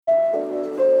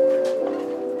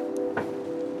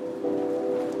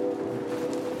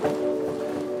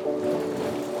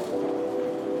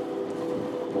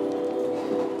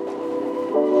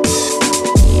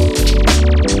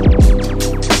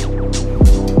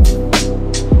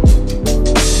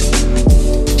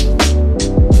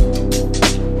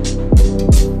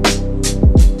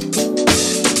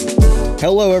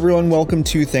Hello, everyone. Welcome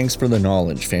to Thanks for the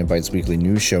Knowledge, FanByte's weekly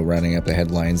news show rounding up the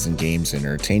headlines in games and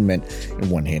entertainment in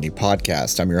one handy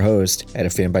podcast. I'm your host at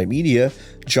FanByte Media,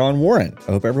 John Warren.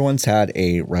 I hope everyone's had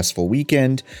a restful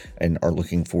weekend and are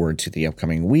looking forward to the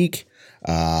upcoming week.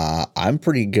 I'm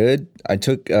pretty good. I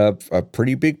took a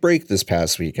pretty big break this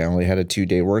past week. I only had a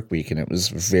 2-day work week, and it was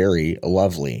very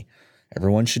lovely.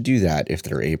 Everyone should do that if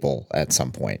they're able at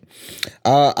some point.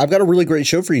 I've got a really great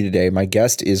show for you today. My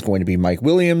guest is going to be Mike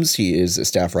Williams. He is a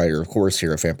staff writer, of course,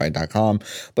 here at fanbyte.com,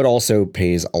 but also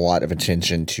pays a lot of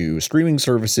attention to streaming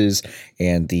services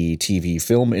and the TV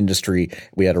film industry.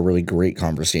 We had a really great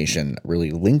conversation,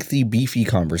 really lengthy, beefy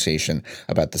conversation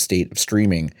about the state of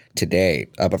streaming today.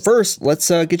 But first, let's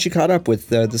get you caught up with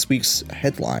this week's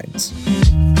headlines.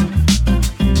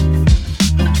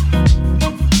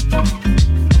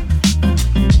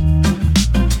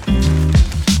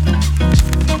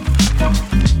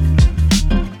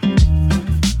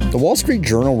 The Wall Street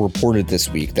Journal reported this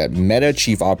week that Meta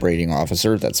Chief Operating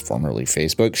Officer, that's formerly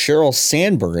Facebook, Sheryl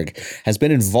Sandberg, has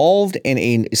been involved in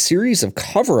a series of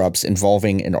cover-ups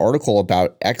involving an article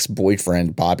about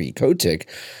ex-boyfriend Bobby Kotick,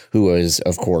 who was,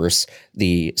 of course,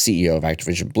 the CEO of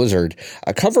Activision Blizzard.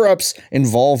 Cover-ups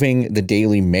involving the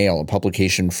Daily Mail, a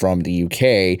publication from the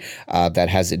UK that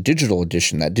has a digital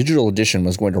edition. That digital edition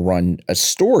was going to run a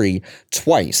story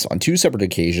twice on two separate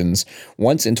occasions,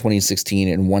 once in 2016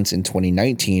 and once in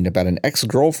 2019, about an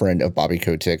ex-girlfriend of Bobby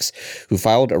Kotick's who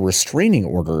filed a restraining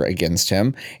order against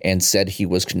him and said he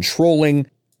was controlling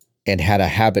and had a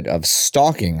habit of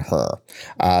stalking her.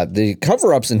 The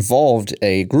cover-ups involved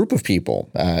a group of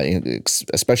people,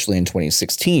 especially in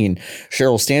 2016.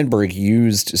 Sheryl Sandberg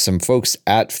used some folks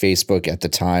at Facebook at the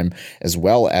time, as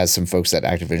well as some folks at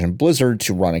Activision Blizzard,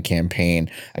 to run a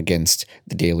campaign against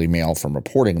the Daily Mail from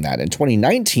reporting that. In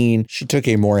 2019, she took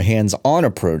a more hands-on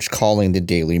approach, calling the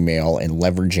Daily Mail and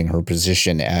leveraging her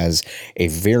position as a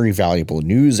very valuable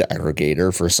news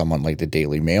aggregator for someone like the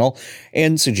Daily Mail,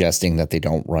 and suggesting that they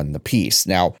don't run the piece.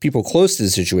 Now, people close to the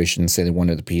situation say they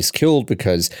wanted the piece killed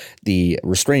because the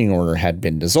restraining order had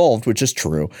been dissolved, which is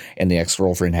true, and the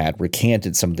ex-girlfriend had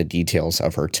recanted some of the details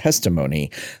of her testimony.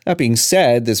 That being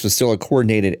said, this was still a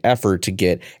coordinated effort to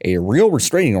get a real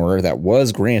restraining order that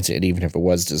was granted, even if it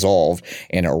was dissolved,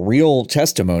 and a real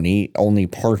testimony, only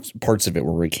parts of it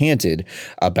were recanted,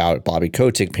 about Bobby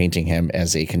Kotick, painting him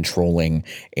as a controlling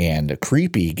and a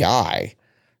creepy guy.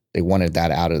 They wanted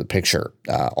that out of the picture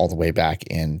all the way back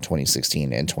in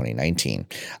 2016 and 2019.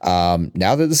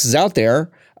 Now that this is out there,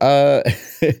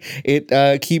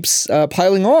 it keeps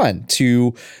piling on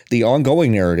to the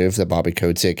ongoing narrative that Bobby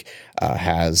Kotick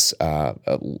has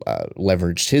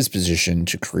leveraged his position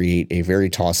to create a very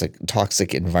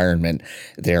toxic environment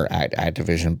there at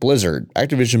Activision Blizzard.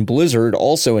 Activision Blizzard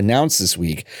also announced this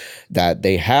week that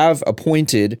they have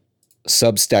appointed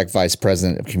Substack Vice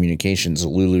President of Communications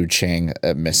Lulu Cheng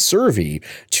Meservey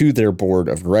to their board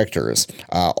of directors.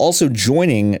 Also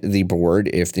joining the board,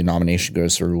 if the nomination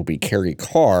goes through, will be Carrie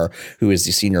Carr, who is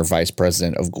the Senior Vice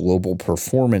President of Global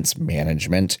Performance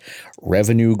Management,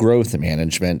 Revenue Growth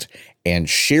Management, and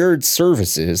Shared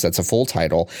Services, that's a full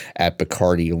title, at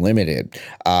Bacardi Limited.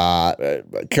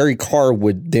 Carrie Carr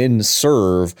would then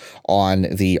serve on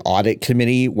the Audit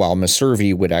Committee, while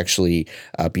Meservey would actually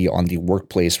be on the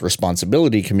Workplace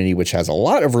Responsibility Committee, which has a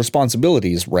lot of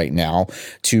responsibilities right now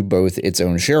to both its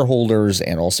own shareholders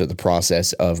and also the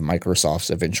process of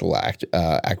Microsoft's eventual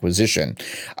acquisition.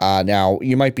 Now,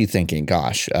 you might be thinking,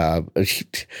 gosh,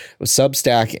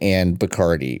 Substack and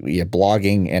Bacardi,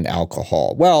 blogging and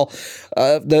alcohol. Well,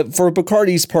 for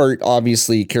Bacardi's part,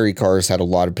 obviously, Carrie Carr's had a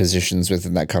lot of positions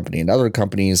within that company and other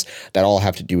companies that all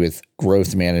have to do with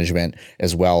growth management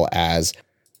as well as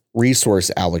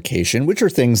resource allocation, which are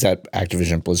things that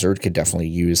Activision Blizzard could definitely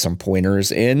use some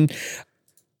pointers in.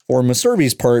 For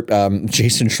Meservey's part,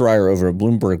 Jason Schreier over at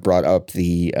Bloomberg brought up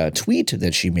the tweet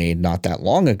that she made not that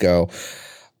long ago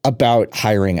about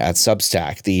hiring at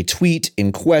Substack. The tweet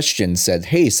in question said,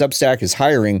 "Hey, Substack is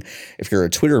hiring. If you're a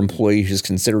Twitter employee who's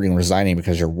considering resigning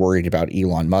because you're worried about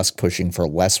Elon Musk pushing for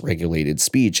less regulated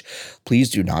speech, please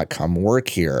do not come work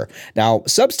here." Now,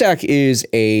 Substack is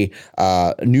a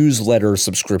newsletter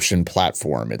subscription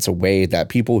platform. It's a way that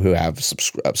people who have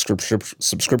subscription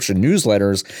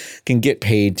newsletters can get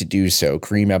paid to do so.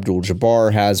 Kareem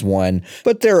Abdul-Jabbar has one,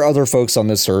 but there are other folks on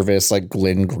the service like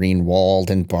Glenn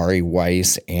Greenwald and Bari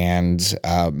Weiss, and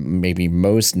maybe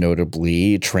most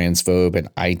notably transphobe and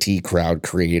IT crowd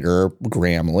creator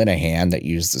Graham Linehan that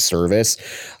use the service.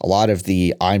 A lot of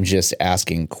the I'm just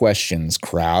asking questions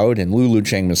crowd, and Lulu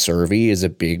Cheng Meservey is a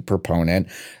big proponent,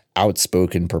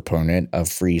 outspoken proponent of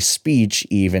free speech,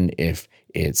 even if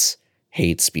it's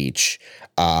hate speech.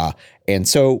 And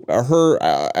so her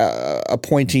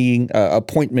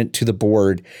appointment to the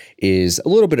board is a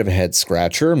little bit of a head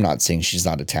scratcher. I'm not saying she's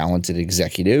not a talented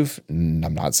executive.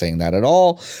 I'm not saying that at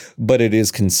all, but it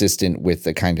is consistent with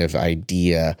the kind of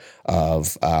idea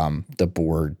of the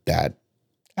board that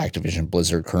Activision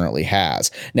Blizzard currently has.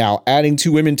 Now, adding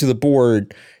 2 women to the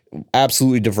board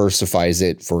absolutely diversifies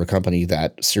it for a company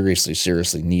that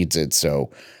seriously needs it.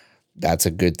 So that's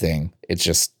a good thing.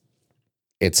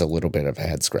 It's a little bit of a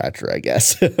head scratcher, I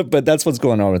guess. But that's what's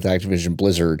going on with Activision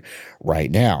Blizzard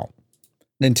right now.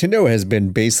 Nintendo has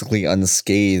been basically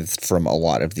unscathed from a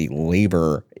lot of the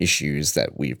labor issues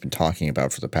that we've been talking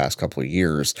about for the past couple of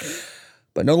years.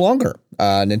 But no longer.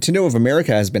 Nintendo of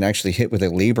America has been actually hit with a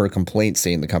labor complaint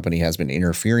saying the company has been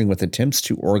interfering with attempts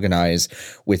to organize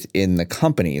within the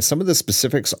company. Some of the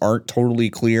specifics aren't totally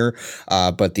clear,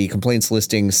 but the complaints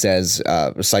listing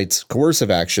cites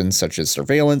coercive actions such as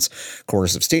surveillance,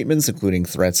 coercive statements, including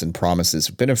threats and promises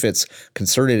of benefits,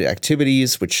 concerted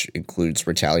activities, which includes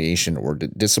retaliation or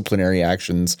disciplinary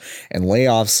actions, and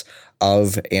layoffs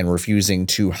of and refusing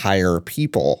to hire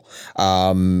people.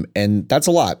 And that's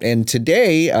a lot. And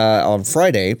today, on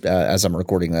Friday, as I'm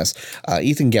recording this,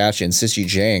 Ethan Gatch and Sissy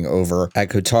Zhang over at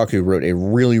Kotaku wrote a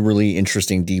really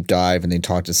interesting deep dive, and they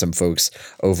talked to some folks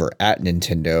over at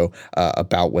Nintendo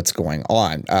about what's going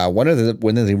on. One of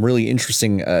the really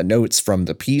interesting notes from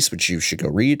the piece, which you should go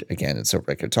read, again, it's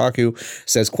over at Kotaku,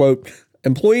 says, quote,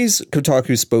 employees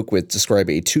Kotaku spoke with describe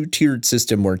a 2-tiered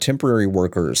system where temporary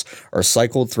workers are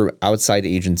cycled through outside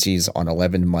agencies on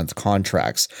 11-month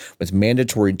contracts with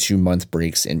mandatory 2-month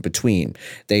breaks in between.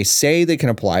 They say they can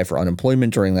apply for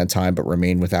unemployment during that time but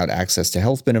remain without access to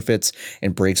health benefits,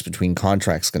 and breaks between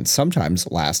contracts can sometimes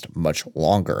last much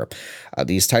longer.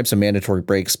 These types of mandatory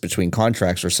breaks between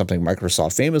contracts are something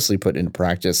Microsoft famously put into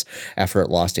practice after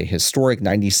it lost a historic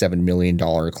 $97 million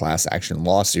class action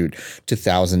lawsuit to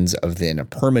thousands of then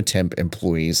permatemp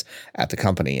employees at the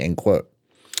company, end quote.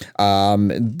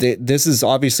 This is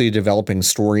obviously a developing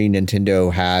story.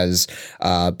 Nintendo has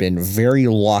been very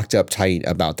locked up tight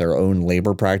about their own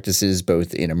labor practices,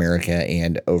 both in America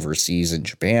and overseas in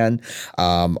Japan.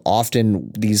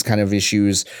 Often these kind of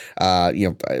issues,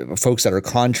 folks that are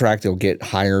contract, they'll get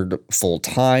hired full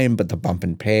time, but the bump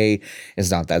in pay is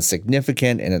not that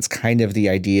significant. And it's kind of the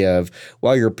idea of,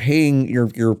 well, you're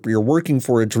working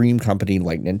for a dream company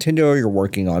like Nintendo, you're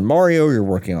working on Mario, you're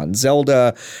working on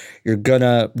Zelda, you're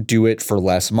gonna do it for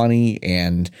less money,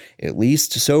 and at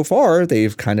least so far,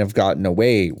 they've kind of gotten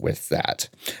away with that.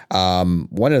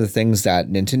 One of the things that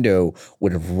Nintendo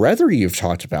would have rather you've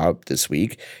talked about this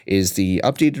week is the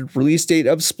updated release date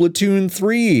of Splatoon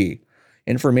 3.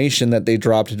 Information that they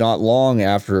dropped not long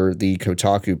after the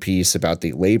Kotaku piece about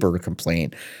the labor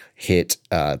complaint hit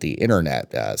the internet.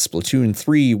 Splatoon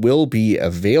 3 will be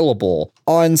available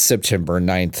on September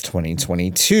 9th,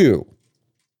 2022.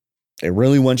 I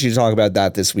really want you to talk about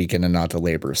that this weekend and not the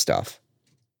labor stuff.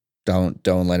 Don't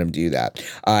let him do that.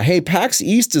 Hey, PAX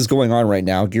East is going on right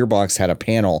now. Gearbox had a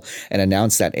panel and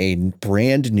announced that a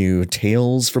brand new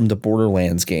Tales from the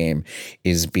Borderlands game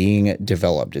is being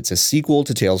developed. It's a sequel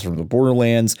to Tales from the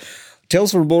Borderlands.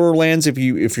 Tales from Borderlands, if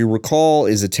you recall,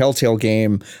 is a Telltale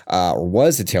game, or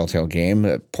was a Telltale game,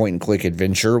 a point-and-click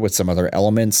adventure with some other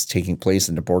elements taking place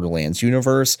in the Borderlands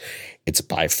universe. It's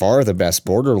by far the best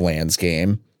Borderlands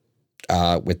game.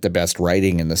 With the best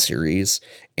writing in the series,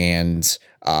 and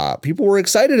people were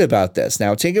excited about this.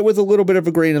 Now, take it with a little bit of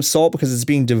a grain of salt because it's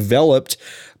being developed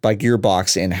by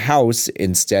Gearbox in-house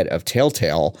instead of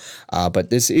Telltale, but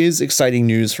this is exciting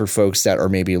news for folks that are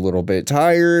maybe a little bit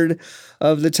tired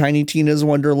of the Tiny Tina's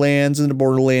Wonderlands and the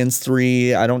Borderlands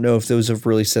 3. I don't know if those have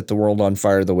really set the world on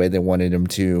fire the way they wanted them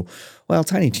to. Well,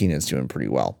 Tiny Tina's doing pretty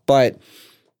well, but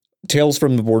Tales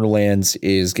from the Borderlands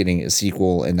is getting a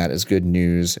sequel, and that is good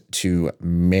news to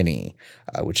many,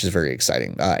 which is very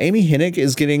exciting. Amy Hennig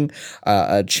is getting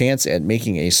a chance at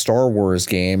making a Star Wars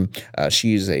game.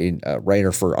 She's a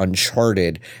writer for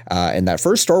Uncharted, and that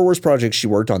first Star Wars project she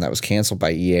worked on that was canceled by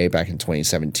EA back in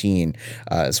 2017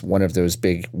 is one of those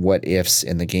big what-ifs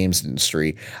in the games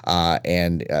industry,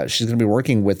 and she's going to be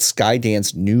working with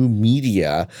Skydance New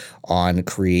Media on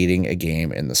creating a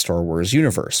game in the Star Wars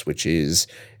universe, which is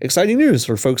exciting news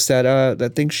for folks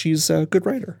that think she's a good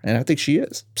writer, and I think she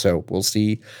is. So we'll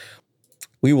see.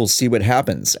 We will see what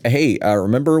happens. Hey,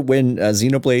 remember when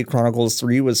Xenoblade Chronicles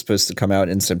 3 was supposed to come out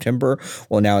in September?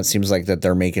 Well, now it seems like that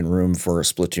they're making room for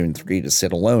Splatoon 3 to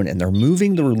sit alone, and they're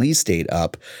moving the release date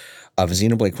up of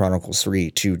Xenoblade Chronicles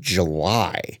 3 to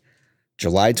July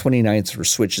July 29th for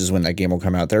Switch is when that game will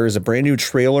come out. There is a brand new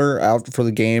trailer out for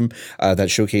the game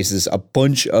that showcases a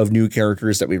bunch of new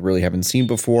characters that we really haven't seen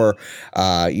before.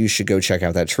 You should go check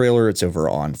out that trailer. It's over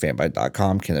on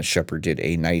fanbyte.com. Kenneth Shepard did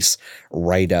a nice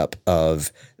write-up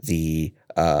of the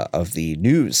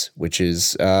news, which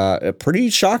is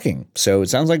pretty shocking. So it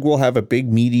sounds like we'll have a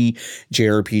big meaty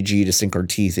JRPG to sink our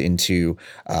teeth into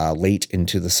late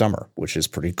into the summer, which is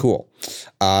pretty cool.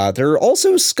 There are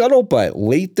also scuttlebutt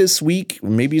late this week,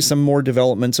 maybe some more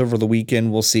developments over the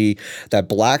weekend. We'll see that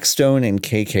Blackstone and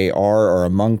KKR are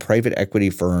among private equity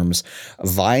firms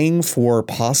vying for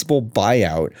possible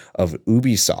buyout of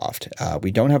Ubisoft.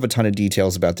 We don't have a ton of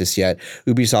details about this yet.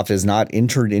 Ubisoft has not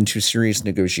entered into serious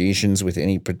negotiations with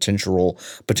any potential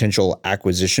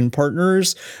acquisition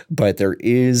partners, but there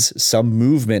is some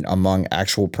movement among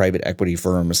actual private equity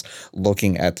firms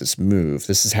looking at this move.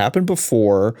 This has happened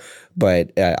before,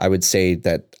 but I would say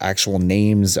that actual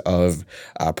names of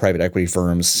private equity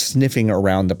firms sniffing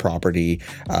around the property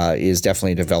is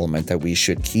definitely a development that we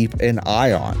should keep an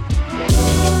eye on.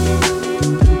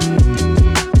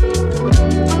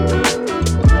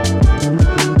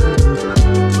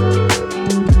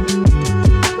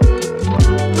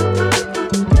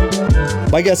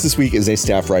 My guest this week is a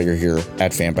staff writer here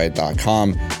at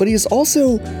fanbyte.com, but he's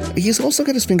also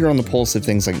got his finger on the pulse of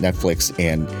things like Netflix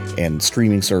and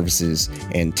streaming services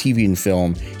and TV and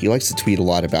film. He likes to tweet a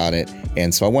lot about it,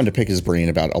 and so I wanted to pick his brain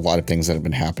about a lot of things that have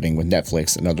been happening with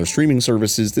Netflix and other streaming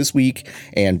services this week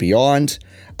and beyond.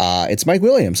 It's Mike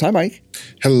Williams. Hi, Mike.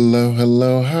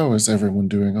 Hello. How is everyone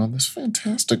doing on this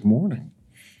fantastic morning?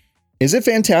 Is it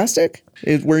fantastic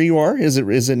where you are? Is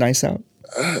it nice out?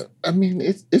 I mean,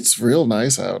 it's real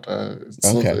nice out.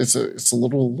 It's okay. It's a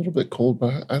little bit cold,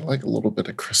 but I like a little bit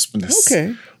of crispness.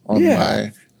 Okay. On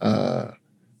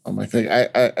my thing.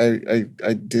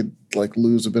 I did like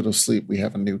lose a bit of sleep. We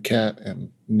have a new cat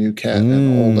and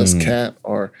oldest cat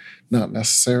are not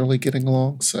necessarily getting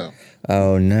along. So.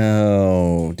 Oh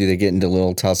no! Do they get into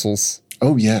little tussles?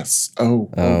 Oh yes. Oh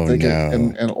no!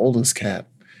 And oldest cat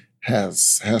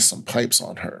has some pipes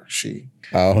on her.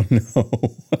 Oh no!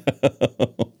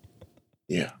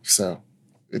 Yeah, so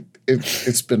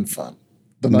it's been fun.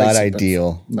 Not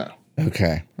ideal. No.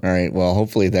 Okay. All right. Well,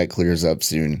 hopefully that clears up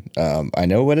soon. I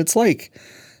know what it's like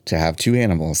to have two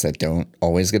animals that don't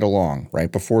always get along.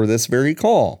 Right before this very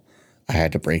call, I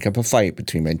had to break up a fight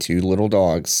between my two little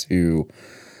dogs who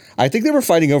I think they were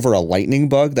fighting over a lightning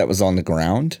bug that was on the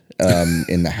ground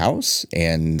in the house,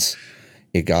 and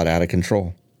it got out of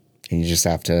control. And you just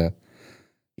have to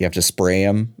spray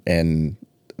them, and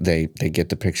they get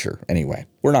the picture. Anyway,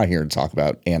 we're not here to talk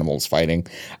about animals fighting.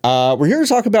 We're here to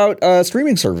talk about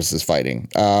streaming services fighting.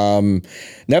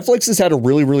 Netflix has had a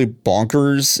really, really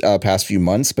bonkers past few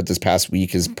months, but this past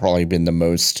week has probably been the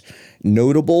most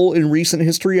notable in recent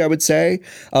history, I would say.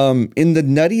 In the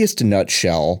nuttiest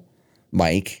nutshell,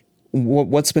 Mike,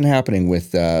 what's been happening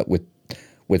with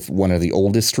one of the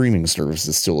oldest streaming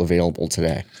services still available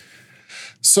today?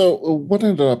 So what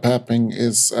ended up happening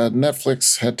is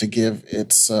Netflix had to give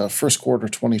its first quarter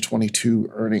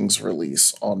 2022 earnings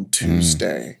release on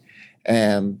Tuesday.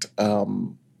 And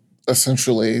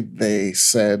essentially they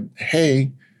said,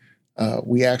 hey,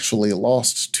 we actually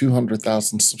lost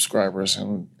 200,000 subscribers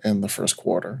in the first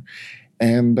quarter.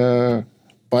 And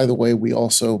by the way, we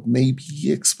also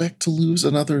maybe expect to lose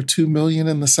another 2 million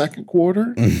in the second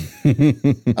quarter.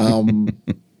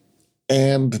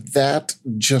 And that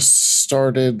just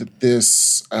started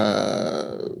this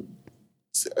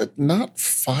not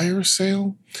fire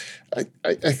sale.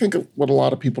 I think what a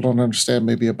lot of people don't understand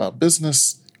maybe about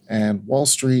business and Wall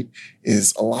Street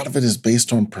is a lot of it is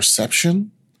based on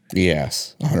perception.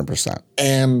 Yes, 100%.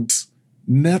 And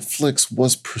Netflix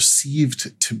was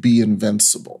perceived to be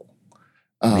invincible.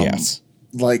 Yes.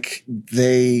 Like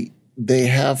they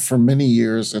have for many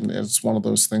years, and it's one of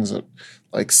those things that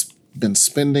like been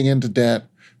spending into debt,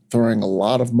 throwing a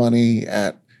lot of money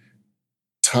at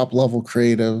top level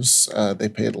creatives. They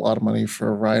paid a lot of money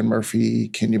for Ryan Murphy,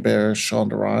 Kenya Barris,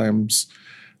 Shonda Rhimes,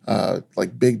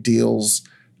 like big deals,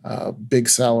 big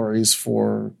salaries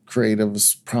for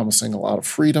creatives, promising a lot of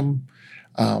freedom.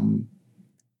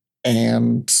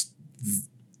 And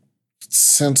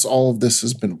since all of this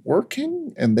has been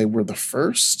working, and they were the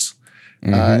first,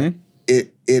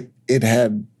 it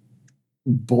had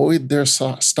buoyed their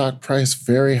stock price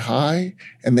very high,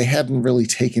 and they hadn't really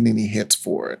taken any hits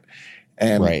for it.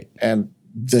 And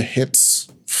the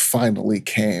hits finally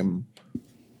came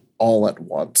all at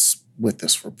once with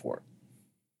this report.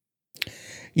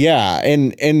 Yeah,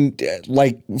 and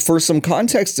like for some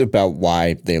context about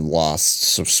why they lost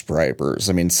subscribers,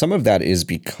 I mean, some of that is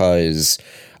because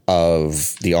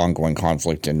of the ongoing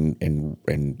conflict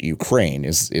in Ukraine.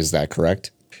 Is that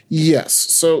correct? Yes.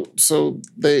 So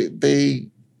they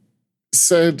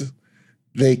said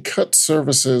they cut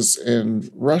services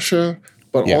in Russia,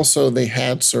 but Yeah. also they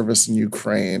had service in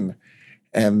Ukraine.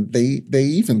 And they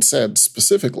even said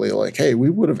specifically, like, hey, we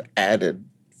would have added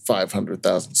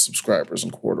 500,000 subscribers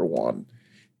in Q1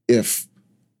 if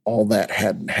all that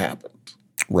hadn't happened.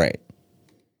 Right.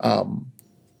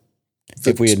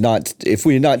 If we had not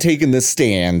taken this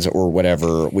stand or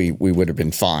whatever, we would have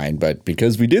been fine. But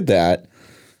because we did that,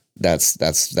 that's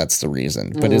the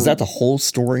reason. But is that the whole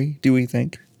story, do we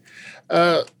think?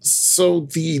 So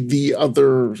the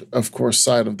other, of course,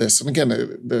 side of this, and again,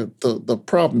 the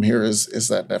problem here is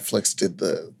that Netflix did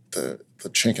the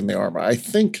chink in the armor. I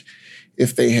think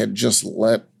if they had just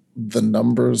let the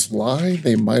numbers lie,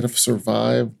 they might have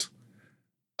survived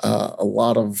a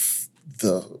lot of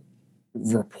the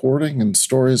reporting and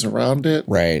stories around it.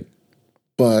 Right.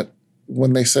 But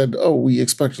when they said, "Oh, we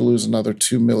expect to lose another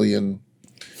 2 million,"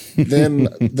 then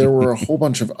there were a whole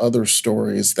bunch of other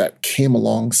stories that came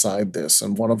alongside this,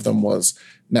 and one of them was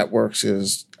Netflix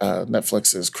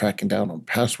is cracking down on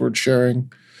password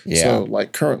sharing. Yeah. So,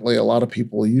 like currently, a lot of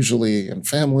people, usually in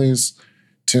families,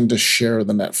 tend to share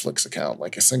the Netflix account,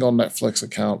 like a single Netflix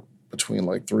account between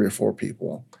like 3 or 4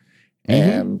 people,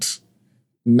 and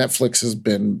Netflix has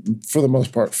been, for the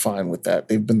most part, fine with that.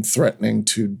 They've been threatening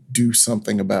to do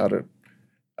something about it,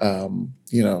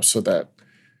 so that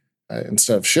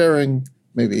instead of sharing,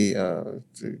 maybe to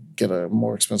get a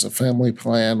more expensive family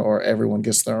plan or everyone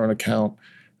gets their own account.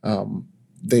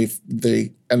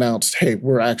 They announced, hey,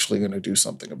 we're actually going to do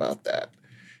something about that.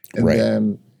 And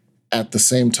then at the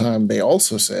same time, they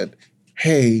also said,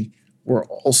 hey, we're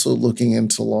also looking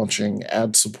into launching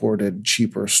ad-supported,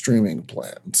 cheaper streaming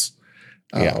plans.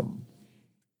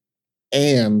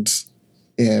 And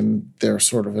in their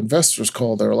sort of investors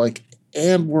call, they're like,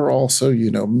 and we're also,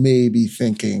 maybe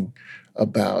thinking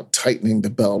about tightening the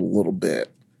belt a little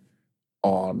bit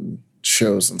on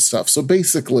shows and stuff. So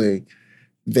basically,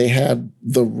 they had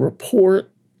the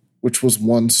report, which was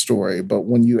one story, but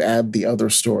when you add the other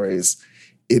stories,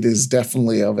 it is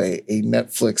definitely of a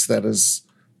Netflix that is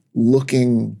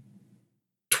looking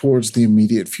towards the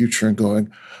immediate future and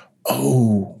going,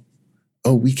 oh,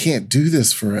 we can't do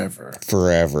this forever.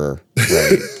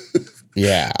 Right.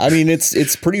 Yeah. I mean,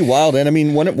 it's pretty wild. And I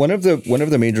mean, one of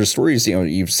the major stories,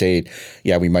 you've said,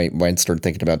 yeah, we might start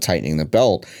thinking about tightening the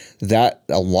belt. That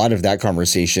a lot of that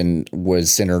conversation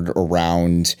was centered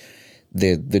around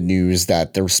the news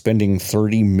that they're spending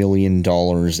 $30 million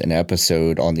an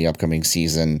episode on the upcoming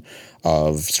season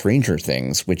of Stranger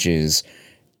Things, which is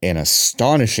an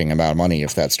astonishing amount of money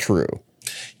if that's true.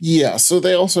 Yeah, so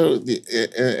they also,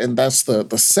 and that's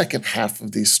the second half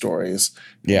of these stories.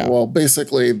 Yeah. Well,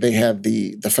 basically, they had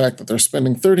the fact that they're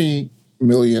spending $30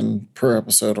 million per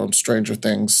episode on Stranger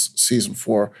Things season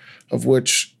 4, of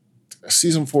which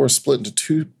season 4 is split into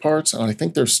 2 parts, and I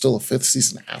think there's still a 5th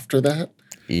season after that.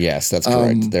 Yes, that's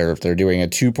correct. They're doing a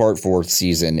 2-part 4th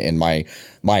season, and my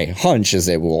hunch is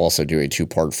they will also do a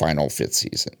 2-part final 5th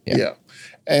season. Yeah,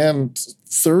 and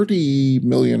 $30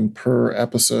 million per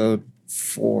episode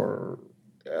for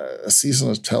a season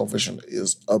of television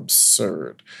is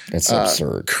absurd. It's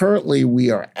absurd. Currently, we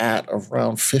are at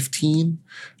around 15.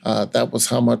 That was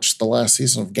how much the last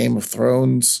season of Game of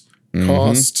Thrones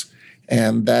cost.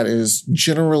 And that is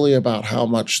generally about how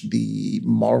much the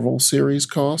Marvel series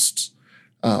costs.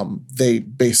 They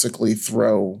basically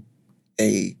throw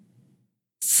a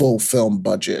full film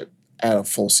budget at a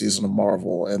full season of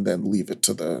Marvel and then leave it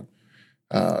to the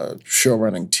show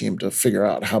running team to figure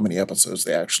out how many episodes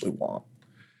they actually want.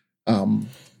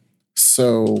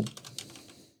 So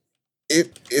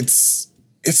it's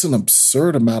an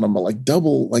absurd amount of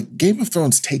double, like Game of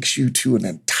Thrones takes you to an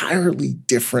entirely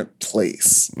different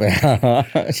place. Yeah.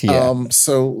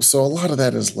 So a lot of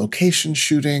that is location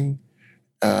shooting,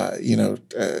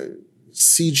 CG,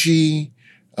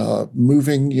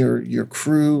 moving your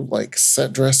crew, like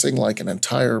set dressing, like an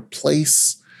entire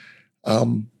place.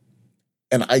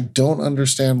 And I don't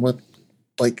understand what,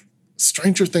 like,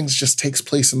 Stranger Things just takes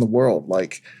place in the world,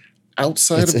 like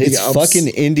outside of it's fucking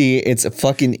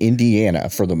Indiana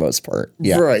for the most part.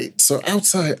 Yeah. Right. So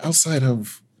outside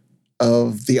of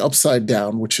the Upside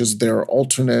Down, which is their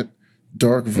alternate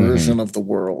dark version of the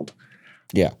world.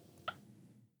 Yeah.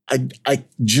 I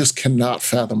just cannot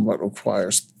fathom what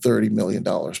requires $30 million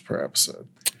per episode.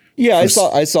 Yeah,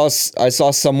 I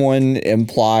saw someone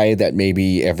imply that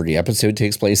maybe every episode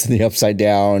takes place in the Upside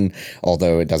Down,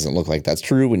 although it doesn't look like that's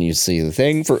true when you see the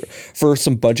thing. For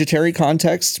some budgetary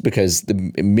context, because the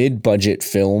mid-budget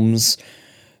films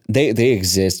They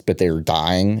exist, but they're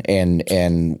dying. And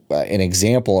a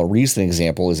recent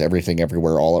example is Everything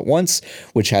Everywhere All at Once,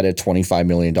 which had a $25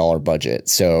 million budget.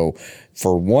 So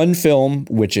for one film,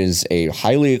 which is a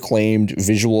highly acclaimed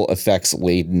visual effects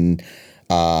laden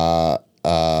film,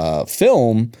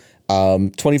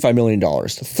 $25 million,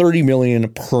 $30 million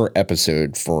per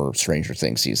episode for Stranger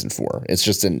Things season 4. It's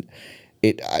just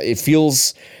it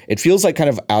feels like kind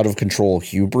of out of control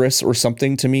hubris or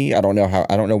something to me. I don't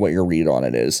know what your read on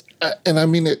it is. And I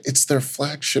mean, it's their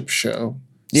flagship show.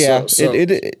 Yeah, so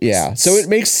it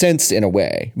makes sense in a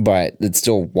way, but it's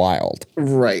still wild.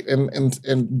 Right.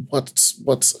 And what's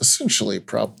essentially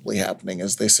probably happening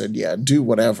is they said, yeah, do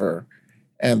whatever.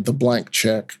 And the blank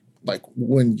check, like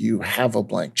when you have a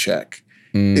blank check,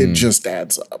 it just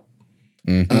adds up.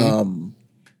 Mm-hmm.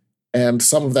 And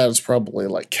some of that is probably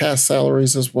like cast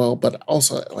salaries as well, but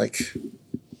also like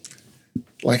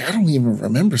I don't even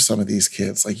remember some of these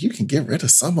kids. Like, you can get rid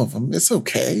of some of them; it's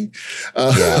okay.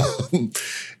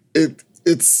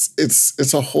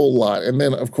 It's a whole lot. And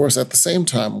then, of course, at the same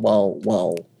time,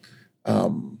 while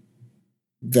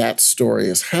that story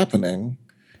is happening,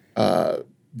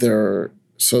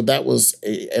 so that was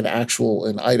an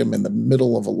item in the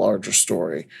middle of a larger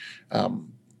story.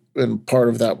 And part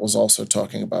of that was also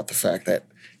talking about the fact that,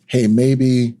 hey,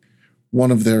 maybe one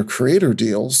of their creator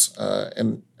deals,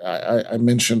 and I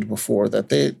mentioned before that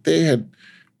they had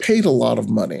paid a lot of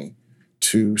money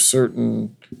to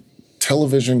certain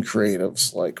television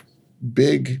creatives, like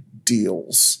big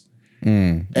deals,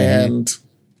 and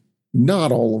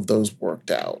not all of those worked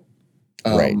out.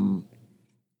 Right.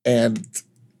 And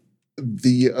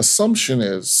the assumption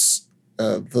is,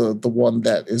 the one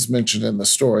that is mentioned in the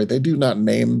story, they do not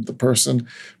name the person,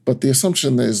 but the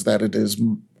assumption is that it is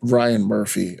Ryan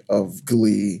Murphy of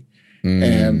Glee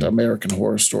and American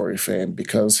Horror Story fame,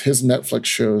 because his Netflix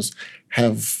shows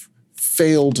have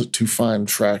failed to find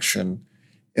traction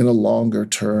in a longer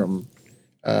term,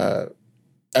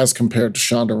 as compared to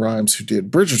Shonda Rhimes, who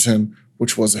did Bridgerton,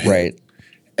 which was a hit, right,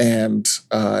 and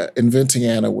Inventing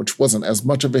Anna, which wasn't as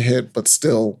much of a hit, but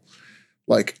still,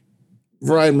 like,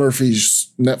 Ryan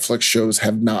Murphy's Netflix shows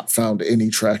have not found any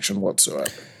traction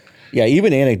whatsoever. Yeah,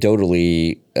 even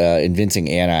anecdotally, Inventing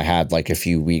Anna had like a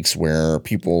few weeks where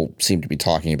people seem to be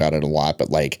talking about it a lot, but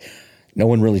like no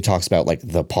one really talks about like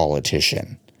The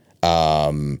Politician,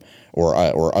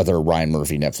 or other Ryan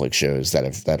Murphy Netflix shows that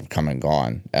have come and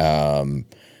gone.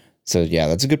 So yeah,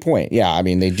 that's a good point. Yeah, I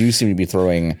mean, they do seem to be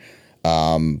throwing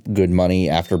good money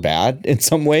after bad in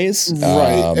some ways,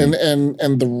 right?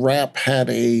 And The Wrap had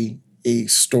a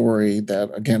story that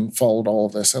again followed all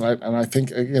of this, and I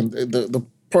think again the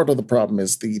part of the problem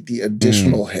is the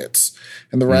additional hits.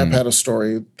 And The Wrap had a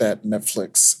story that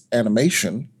Netflix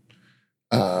animation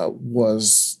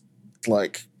was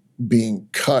like being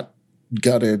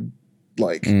gutted,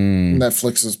 like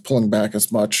Netflix is pulling back as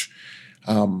much.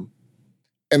 And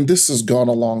this has gone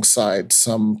alongside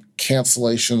some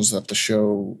cancellations that the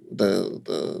show,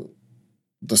 the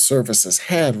service has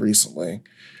had recently.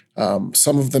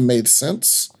 Some of them made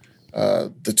sense.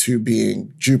 The two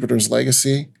being Jupiter's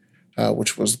Legacy,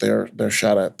 which was their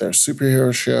shot at their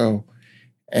superhero show,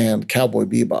 and Cowboy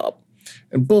Bebop.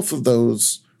 And both of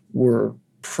those were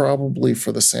probably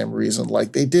for the same reason.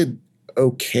 Like, they did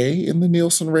okay in the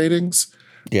Nielsen ratings.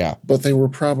 Yeah. But they were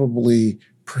probably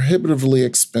prohibitively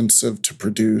expensive to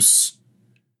produce,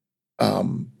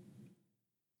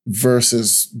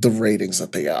 versus the ratings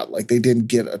that they got. Like, they didn't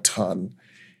get a ton.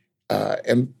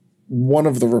 And one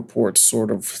of the reports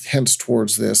sort of hints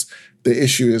towards this. The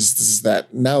issue is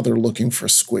that now they're looking for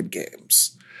Squid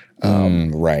Games.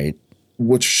 Right.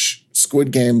 Which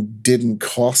Squid Game didn't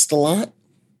cost a lot.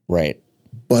 Right.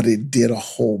 But it did a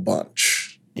whole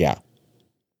bunch. Yeah.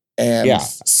 And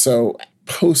so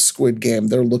post Squid Game,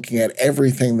 they're looking at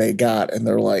everything they got and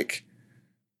they're like,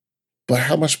 but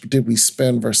how much did we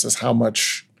spend versus how many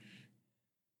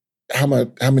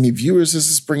viewers is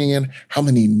this bringing in? How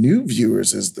many new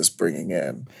viewers is this bringing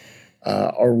in?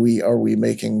 Are we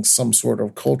making some sort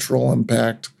of cultural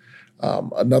impact?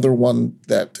 Another one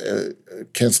that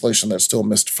cancellation that still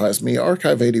mystifies me,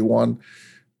 Archive 81.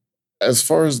 As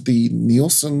far as the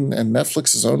Nielsen and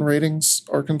Netflix's own ratings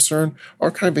are concerned,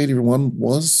 Archive 81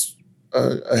 was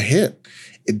a hit.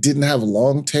 It didn't have a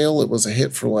long tail. It was a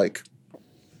hit for like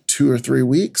 2 or 3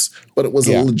 weeks, but it was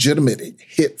a legitimate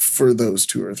hit for those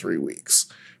 2 or 3 weeks.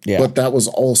 Yeah. But that was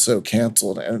also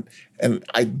canceled. And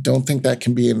I don't think that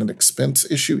can be an expense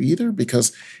issue either,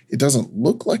 because it doesn't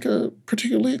look like a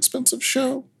particularly expensive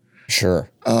show. Sure.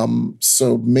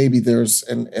 So maybe there's,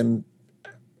 and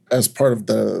as part of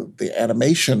the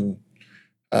animation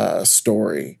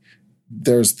story,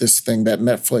 there's this thing that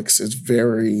Netflix has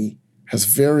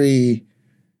very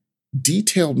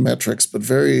detailed metrics, but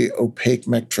very opaque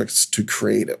metrics to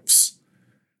creatives.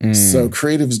 So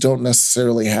creatives don't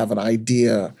necessarily have an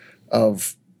idea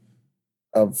of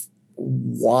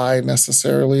why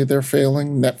necessarily they're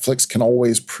failing. Netflix can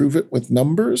always prove it with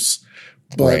numbers,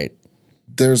 but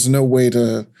there's no way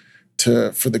for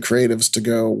the creatives to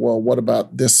go, well, what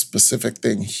about this specific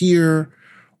thing here?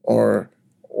 Or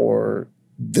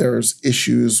there's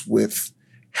issues with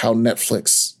how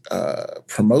Netflix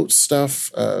promotes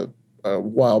stuff. A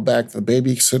while back, the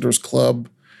Babysitters Club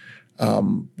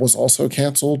was also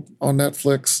canceled on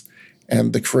Netflix.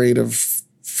 And the creative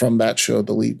from that show,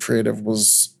 the lead creative,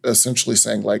 was essentially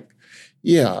saying, like,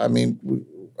 yeah, I mean,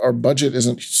 our budget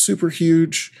isn't super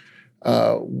huge.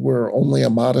 We're only a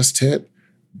modest hit,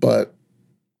 but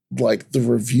like the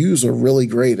reviews are really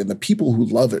great and the people who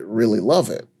love it really love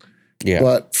it. Yeah.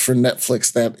 But for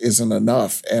Netflix, that isn't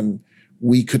enough. And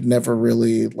we could never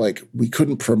really, like, we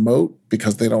couldn't promote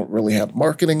because they don't really have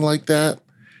marketing like that.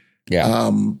 Yeah.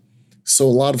 So a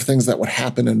lot of things that would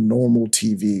happen in normal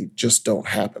TV just don't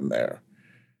happen there.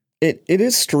 It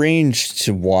is strange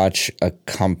to watch a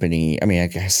company. I mean, I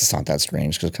guess it's not that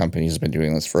strange because companies have been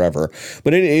doing this forever.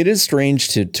 But it is strange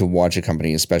to watch a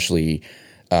company, especially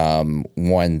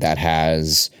one that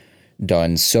has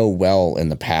done so well in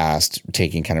the past,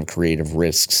 taking kind of creative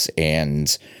risks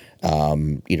and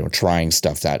trying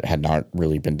stuff that had not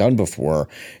really been done before.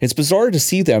 It's bizarre to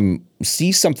see them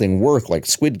see something work like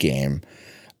Squid Game.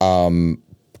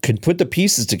 Could put the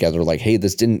pieces together like, hey,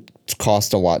 this didn't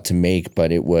cost a lot to make,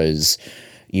 but it was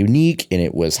unique and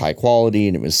it was high quality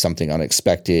and it was something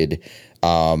unexpected.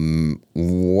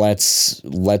 Let's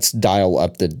dial it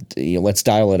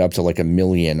up to like $1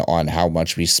 million on how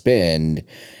much we spend,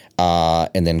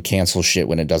 and then cancel shit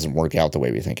when it doesn't work out the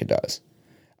way we think it does.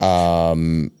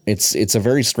 It's a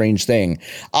very strange thing.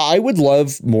 I would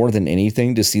love more than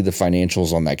anything to see the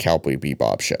financials on that Cowboy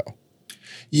Bebop show.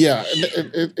 Yeah,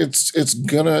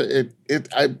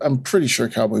 I'm pretty sure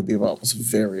Cowboy Bebop was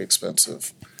very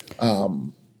expensive,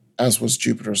 as was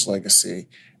Jupiter's Legacy.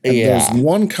 And there's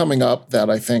one coming up that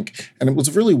I think, and it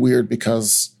was really weird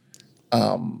because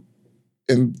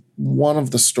in one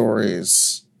of the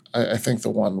stories, I think the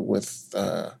one with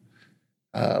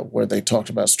where they talked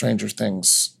about Stranger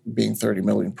Things being 30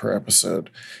 million per episode,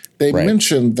 they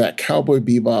mentioned that Cowboy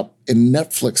Bebop in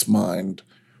Netflix mind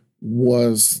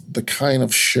was the kind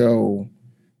of show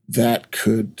that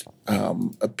could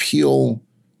appeal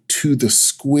to the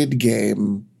Squid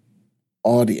Game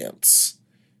audience,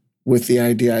 with the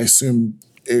idea, I assume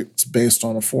it's based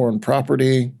on a foreign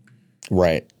property.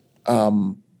 Right.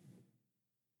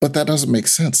 But that doesn't make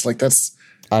sense. Like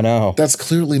I know. That's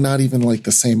clearly not even like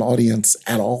the same audience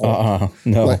at all.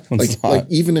 No. Like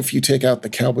even if you take out the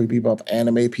Cowboy Bebop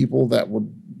anime people that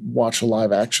would watch a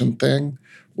live action thing,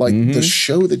 like the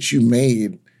show that you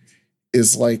made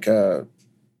is like a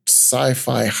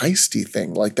sci-fi heisty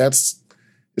thing. Like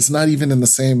it's not even in the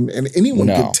same, and anyone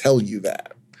could tell you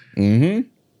that. Mm-hmm.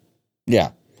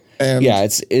 Yeah. And yeah,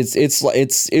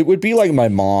 it would be like my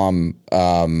mom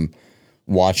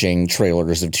watching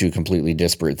trailers of two completely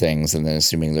disparate things and then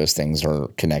assuming those things are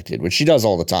connected, which she does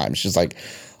all the time. She's like,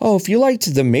 oh, if you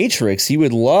liked The Matrix, you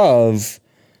would love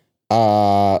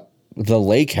The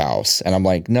Lake House. And I'm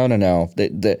like, no.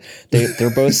 They're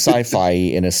both sci-fi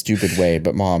in a stupid way,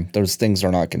 but Mom, those things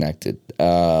are not connected.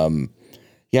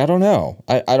 Yeah, I don't know.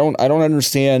 I don't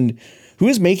understand who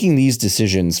is making these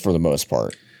decisions for the most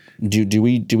part. Do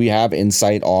we have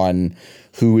insight on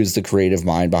who is the creative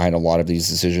mind behind a lot of these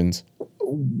decisions?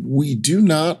 We do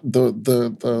not.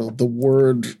 The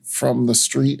word from the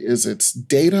street is it's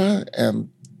data and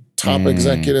top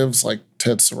executives like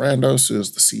Ted Sarandos, who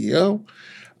is the CEO.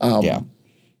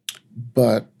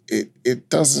 But it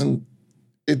doesn't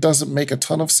make a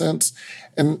ton of sense.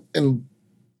 And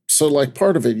so like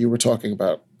part of it, you were talking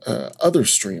about other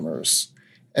streamers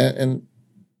and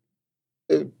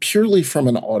purely from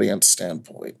an audience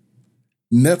standpoint,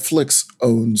 Netflix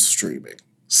owns streaming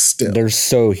still. They're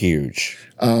so huge.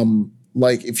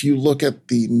 Like if you look at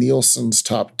the Nielsen's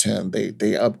top 10, they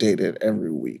update it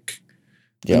every week.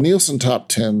 Yep. The Nielsen top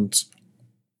 10s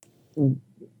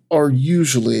are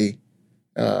usually,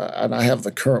 and I have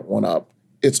the current one up,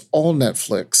 it's all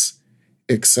Netflix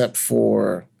except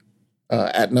for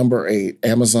at number 8,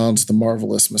 Amazon's The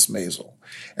Marvelous Miss Maisel.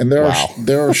 And there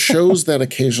are shows that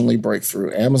occasionally break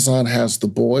through. Amazon has The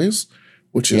Boys,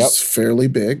 which is fairly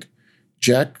big.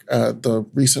 Jack, the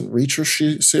recent Reacher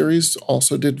series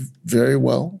also did very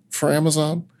well for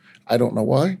Amazon. I don't know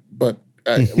why, but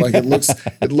Like it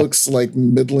looks like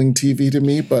middling TV to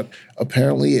me, but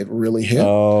apparently it really hit.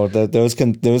 Oh, those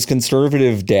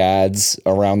conservative dads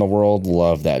around the world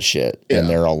love that shit, and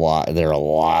there are a lot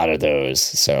of those.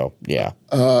 So yeah,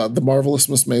 The Marvelous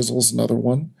Miss Maisel is another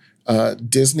one.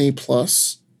 Disney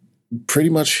Plus pretty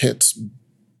much hits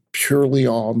purely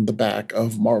on the back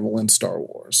of Marvel and Star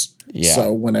Wars. Yeah.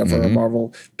 So whenever a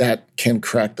Marvel that can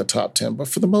crack the top 10, but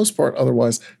for the most part,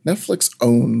 otherwise Netflix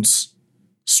owns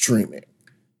streaming.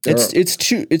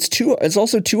 It's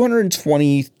also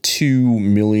 222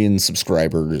 million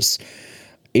subscribers.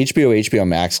 HBO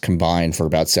Max combined for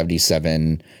about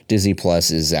 77. Disney Plus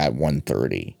is at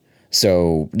 130.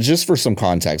 So just for some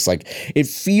context, like it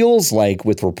feels like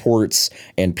with reports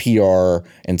and PR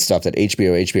and stuff that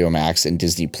HBO Max and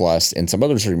Disney Plus and some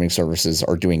other streaming services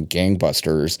are doing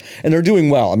gangbusters, and they're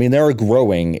doing well. I mean, they're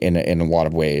growing in a lot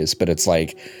of ways, but it's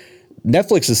like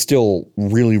Netflix has still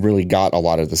really, really got a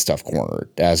lot of the stuff cornered,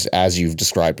 as you've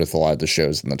described with a lot of the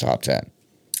shows in the top 10.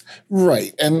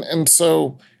 Right. And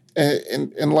so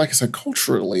and like I said,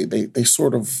 culturally, they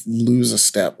sort of lose a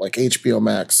step. Like HBO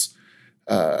Max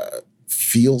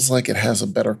feels like it has a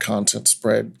better content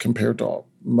spread compared to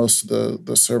most of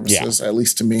the services, at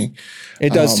least to me.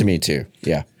 It does to me too.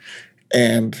 Yeah.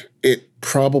 And it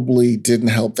probably didn't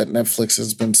help that Netflix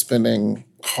has been spending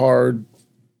hard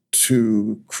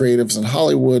to creatives in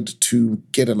Hollywood to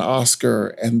get an Oscar,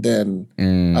 and then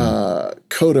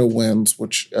Coda wins,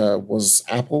 which was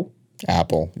Apple.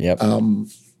 Apple, yep.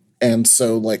 And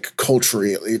so, like,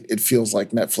 culturally, it feels like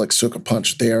Netflix took a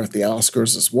punch there at the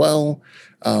Oscars as well.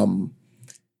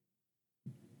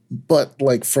 But,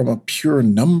 like, from a pure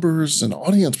numbers and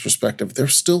audience perspective, they're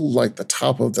still, like, the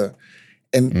top of the...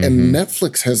 And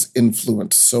Netflix has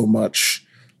influenced so much,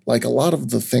 like, a lot of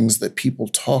the things that people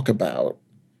talk about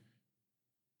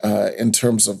in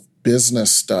terms of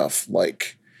business stuff,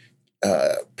 like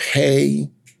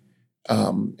pay,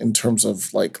 in terms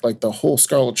of like the whole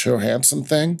Scarlett Johansson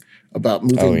thing about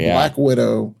moving Black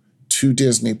Widow to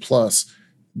Disney Plus.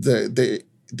 The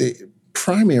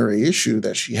primary issue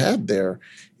that she had there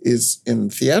is in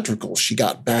theatrical, she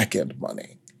got back end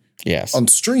money. Yes. On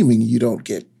streaming, you don't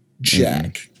get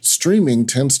jack. Streaming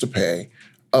tends to pay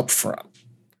upfront,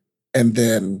 and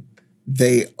then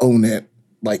they own it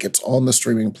like it's on the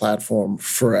streaming platform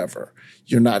forever.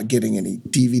 You're not getting any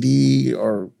DVD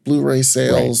or Blu-ray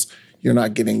sales. Right. You're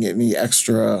not getting any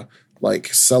extra,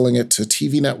 like selling it to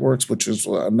TV networks, which is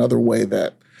another way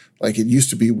that, like it used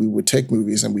to be, we would take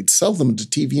movies and we'd sell them to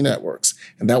TV networks.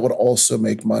 And that would also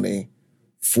make money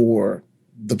for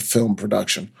the film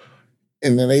production.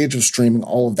 In an age of streaming,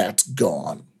 all of that's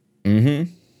gone.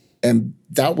 And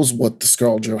that was what the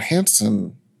Scarlett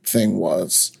Johansson thing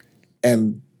was.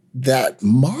 And that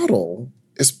model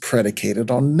is predicated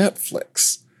on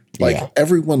Netflix. Like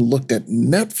everyone looked at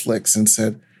Netflix and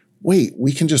said, wait,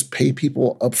 we can just pay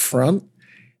people up front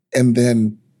and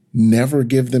then never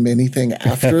give them anything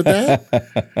after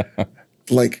that?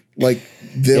 like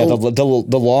the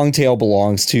long tail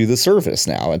belongs to the service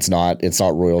now. It's not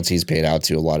royalties paid out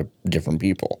to a lot of different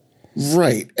people.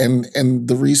 Right. And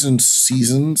the reason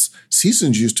seasons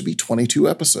used to be 22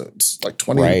 episodes, like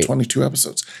 20 to 22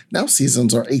 episodes. Now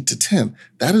seasons are 8 to 10.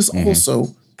 That is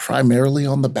also primarily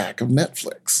on the back of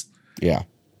Netflix. Yeah.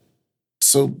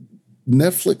 So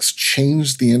Netflix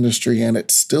changed the industry, and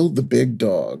it's still the big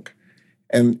dog.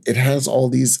 And it has all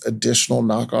these additional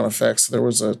knock-on effects. There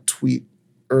was a tweet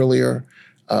earlier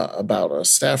about a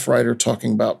staff writer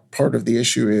talking about part of the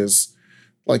issue is,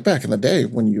 like back in the day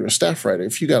when you were a staff writer,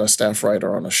 if you got a staff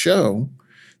writer on a show,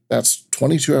 that's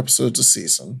 22 episodes a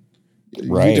season.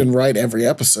 Right. You didn't write every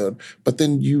episode, but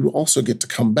then you also get to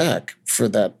come back for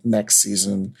that next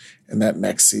season and that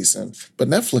next season. But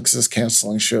Netflix is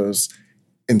canceling shows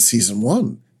in season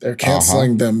 1. They're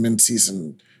canceling them in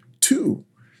season 2.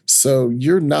 So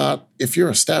if you're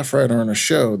a staff writer on a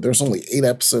show, there's only 8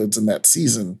 episodes in that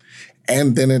season,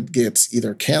 and then it gets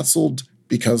either canceled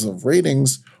because of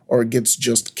ratings or it gets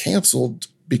just canceled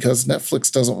because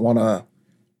Netflix doesn't want to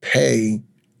pay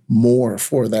more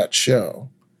for that show.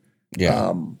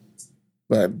 Yeah.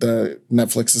 But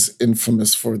Netflix is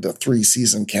infamous for the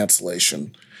 3-season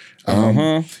cancellation.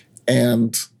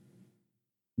 And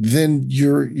then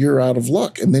you're out of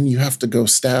luck. And then you have to go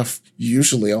staff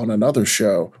usually on another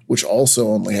show, which also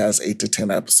only has 8 to 10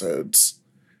 episodes.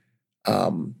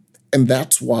 And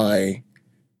that's why,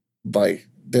 like,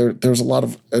 there's a lot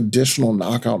of additional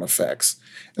knock-on effects.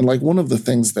 And like one of the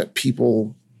things that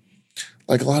people,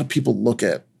 like a lot of people look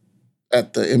at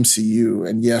the MCU,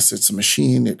 and yes, it's a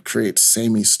machine, it creates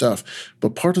samey stuff.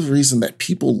 But part of the reason that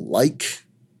people like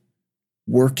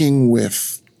working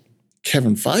with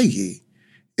Kevin Feige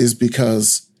is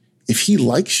because if he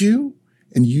likes you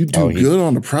and you do good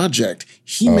on a project,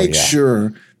 he makes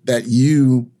sure that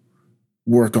you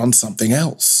work on something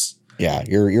else. Yeah,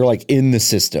 you're like in the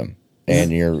system,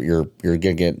 and you're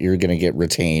gonna get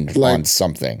retained on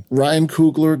something. Ryan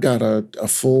Coogler got a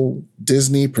full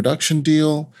Disney production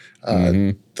deal.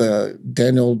 The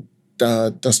Daniel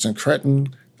Dustin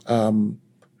Cretton,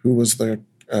 who was the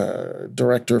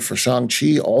director for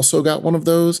Shang-Chi, also got one of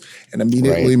those and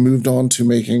immediately moved on to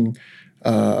making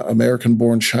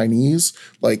American-Born Chinese.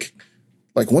 Like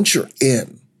once you're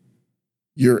in,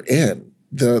 you're in.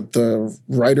 The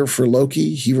writer for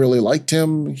Loki, he really liked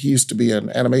him. He used to be an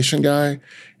animation guy,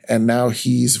 and now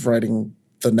he's writing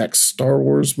the next Star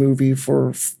Wars movie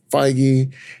for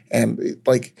Feige. And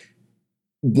like,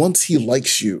 once he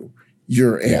likes you,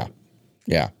 you're in.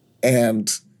 Yeah.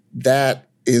 And that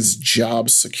is job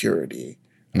security.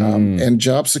 And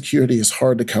job security is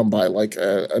hard to come by. Like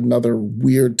another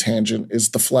weird tangent is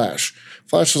The Flash.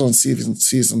 Flash was on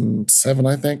season 7,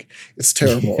 I think. It's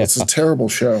terrible. It's a terrible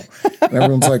show. And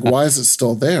everyone's like, why is it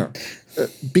still there?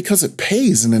 Because it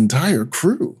pays an entire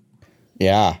crew.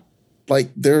 Yeah.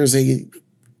 Like there's a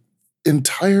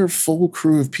entire full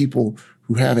crew of people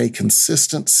who have a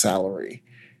consistent salary.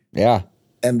 Yeah.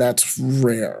 And that's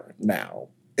rare now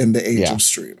in the age of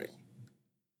streaming.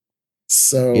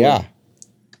 So yeah.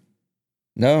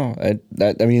 No,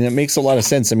 that makes a lot of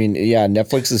sense. I mean, yeah,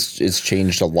 Netflix is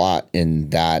changed a lot in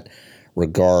that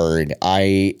regard.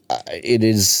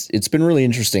 It's been really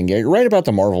interesting. You're right about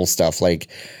the Marvel stuff. Like,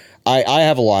 I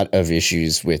have a lot of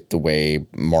issues with the way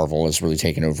Marvel has really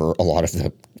taken over a lot of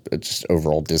the just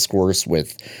overall discourse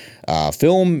with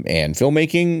film and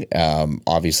filmmaking.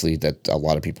 Obviously, that a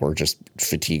lot of people are just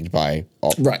fatigued by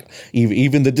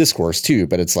even the discourse too.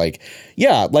 But it's like,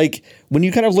 yeah, like when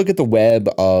you kind of look at the web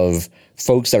of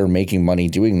folks that are making money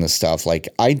doing this stuff, like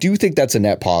I do think that's a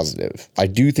net positive. I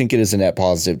do think it is a net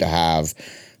positive to have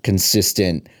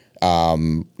consistent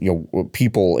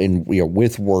people in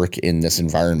with work in this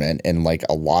environment. And like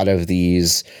a lot of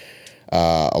these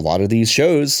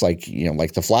shows, like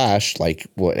like The Flash, like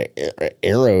what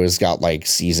Arrow has got like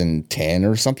season 10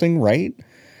 or something, right?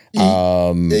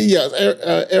 Arrow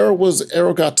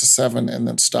got to 7 and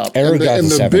then stopped. Arrow got to 7.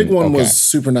 And the big one was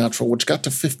Supernatural, which got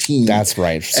to 15. That's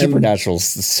right. Supernatural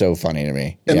is so funny to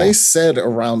me. And they said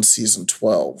around season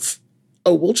 12,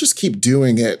 oh, we'll just keep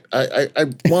doing it. I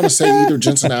want to say either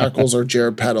Jensen Ackles or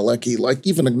Jared Padalecki, like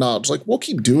even acknowledge, like we'll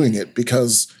keep doing it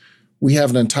because we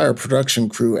have an entire production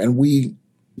crew and we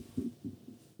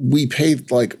paid,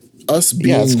 like us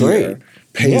being here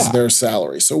pays their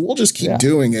salary. So we'll just keep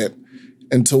doing it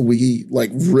until we like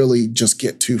really just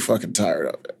get too fucking tired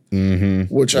of it.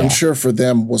 Mm-hmm. Which I'm sure for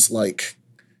them was like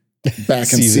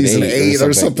back in season 8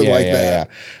 or something like that.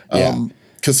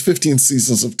 Because 15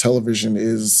 seasons of television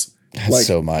is like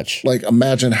so much. Like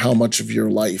imagine how much of your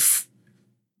life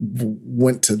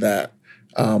went to that.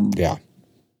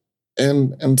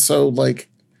 And so like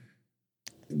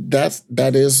that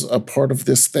is a part of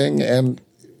this thing, and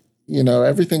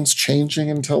everything's changing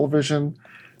in television.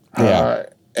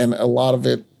 And a lot of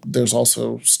it, there's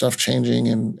also stuff changing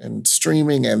in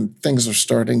streaming, and things are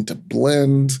starting to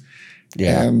blend.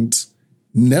 And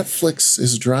Netflix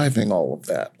is driving all of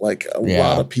that. Like a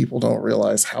lot of people don't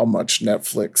realize how much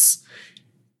Netflix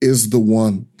is the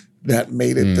one that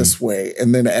made it this way.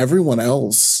 And then everyone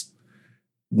else,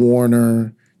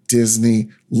 Warner, Disney,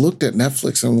 looked at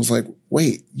Netflix and was like,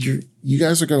 wait, you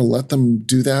guys are going to let them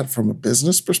do that from a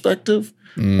business perspective?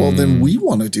 Well, then we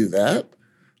want to do that.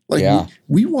 Like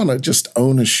we want to just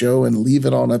own a show and leave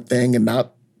it on a thing and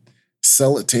not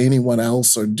sell it to anyone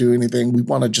else or do anything. We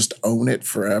want to just own it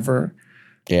forever.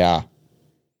 Yeah.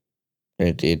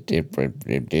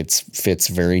 It fits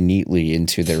very neatly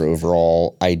into their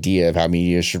overall idea of how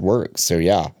media should work. So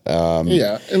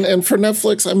and for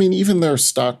Netflix, I mean, even their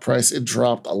stock price, it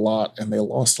dropped a lot and they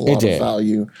lost a lot of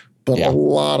value, but a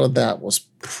lot of that was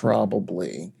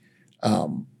probably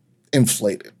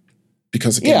inflated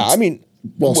because again,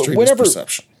 Wall Street is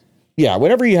perception. Yeah,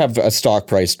 whenever you have a stock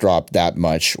price drop that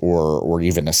much or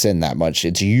even ascend that much,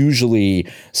 it's usually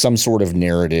some sort of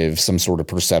narrative, some sort of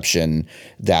perception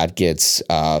that gets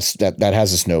that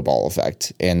has a snowball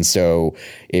effect. And so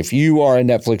if you are a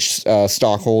Netflix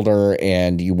stockholder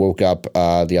and you woke up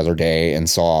the other day and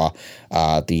saw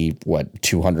the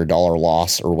 $200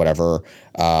 loss or whatever,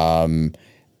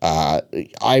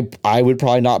 I would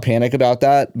probably not panic about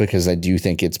that because I do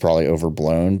think it's probably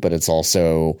overblown, but it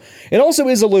also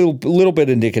is a little bit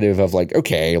indicative of like,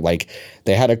 okay, like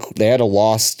they had a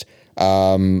lost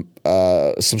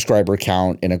subscriber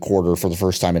count in a quarter for the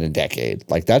first time in a decade.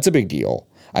 Like that's a big deal.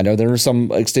 I know there are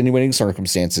some extenuating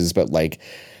circumstances, but like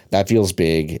that feels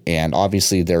big. And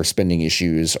obviously their spending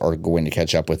issues are going to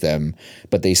catch up with them,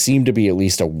 but they seem to be at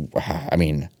least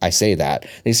I say that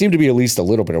they seem to be at least a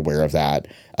little bit aware of that.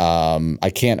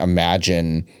 I can't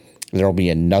imagine there'll be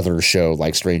another show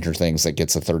like Stranger Things that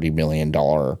gets a $30 million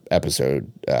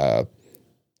episode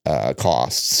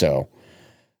cost. So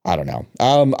I don't know.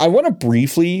 I want to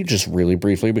really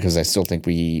briefly, because I still think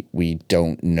we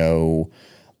don't know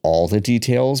all the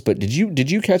details, but did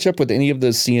you catch up with any of the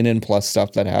CNN Plus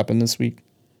stuff that happened this week?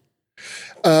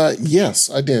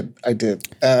 Yes, I did.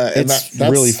 That's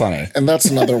really funny. And that's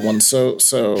another one. So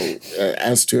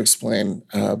as to explain,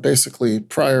 basically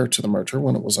prior to the merger,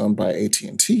 when it was owned by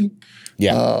AT&T,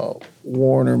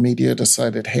 Warner Media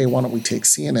decided, hey, why don't we take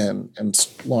CNN and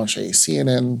launch a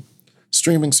CNN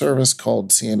streaming service called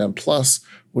CNN Plus,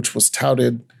 which was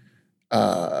touted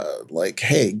like,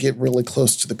 hey, get really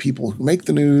close to the people who make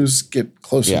the news, get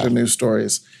closer to news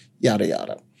stories, yada,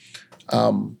 yada.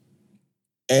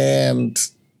 And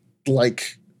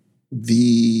like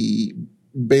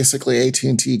basically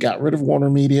AT&T got rid of Warner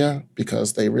Media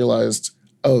because they realized,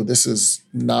 oh, this is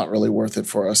not really worth it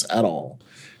for us at all.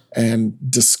 And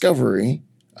Discovery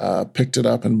picked it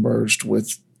up and merged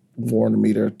with Warner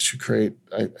Media to create,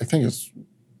 I think it's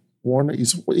Warner,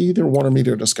 either Warner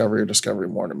Media or Discovery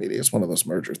Warner Media. It's one of those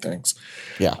merger things.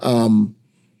 Yeah.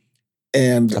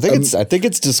 And I think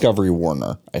it's Discovery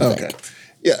Warner. I think.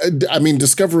 Yeah, I mean,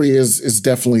 Discovery is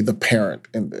definitely the parent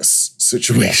in this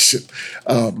situation,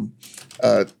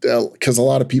 because a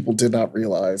lot of people did not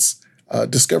realize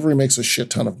Discovery makes a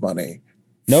shit ton of money.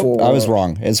 Nope, I was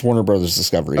wrong. It's Warner Brothers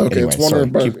Discovery. Okay, anyway, it's Warner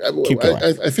Brothers. Keep going.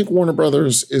 I think Warner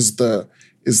Brothers is the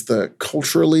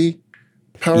culturally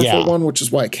powerful one, which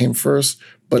is why it came first.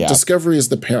 But Discovery is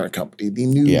the parent company. The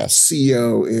new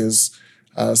CEO is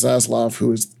Zaslav,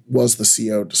 who was the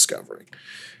CEO of Discovery.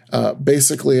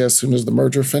 Basically, as soon as the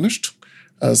merger finished,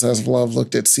 Zaslav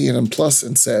looked at CNN Plus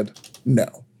and said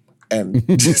no, and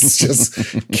just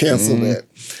canceled it.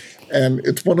 And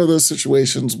it's one of those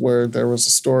situations where there was a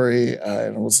story,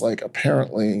 and it was like,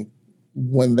 apparently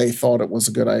when they thought it was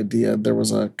a good idea, there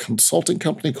was a consulting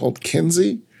company called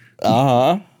Kinsey,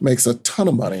 makes a ton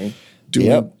of money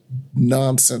doing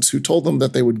nonsense, who told them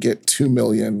that they would get 2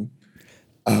 million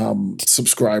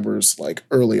subscribers like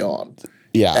early on.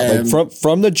 Yeah, and like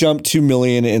from the jump, 2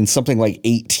 million and something like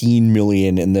 18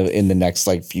 million in the next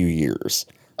like few years.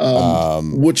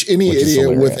 Which any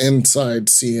idiot with inside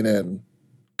CNN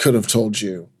could have told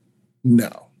you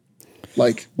no.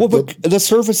 Like, well, but the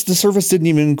service didn't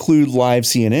even include live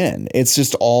CNN. It's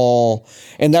just all,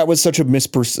 and that was such a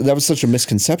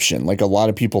misconception. Like, a lot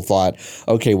of people thought,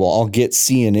 okay, well, I'll get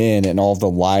CNN and all the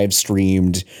live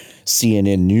streamed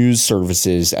CNN news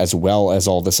services as well as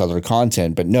all this other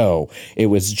content. But no, it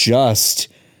was just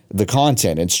the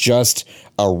content. It's just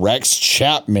a Rex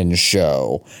Chapman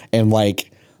show and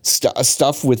like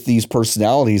stuff with these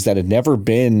personalities that had never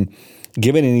been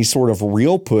given any sort of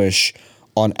real push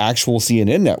on actual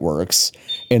CNN networks.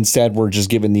 Instead, we're just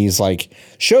given these like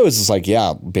shows. It's like,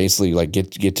 yeah, basically like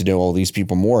get to know all these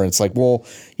people more. And it's like, well,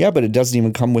 yeah, but it doesn't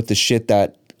even come with the shit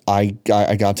that I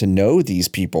got to know these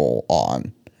people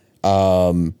on.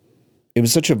 It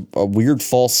was such a weird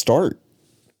false start.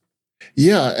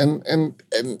 Yeah, and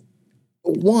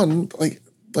one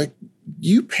like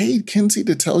you paid Kinsey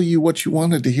to tell you what you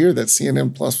wanted to hear, that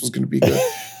CNN Plus was going to be good.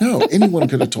 No, anyone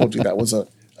could have told you that was a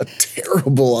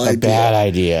terrible idea. A bad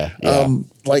idea. Yeah.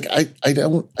 Like I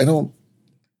don't,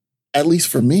 at least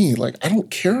for me, like I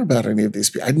don't care about any of these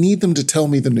people. I need them to tell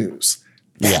me the news.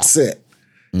 That's it.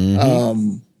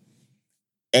 Mm-hmm.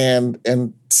 And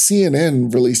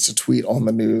CNN released a tweet on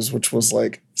the news, which was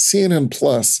like, CNN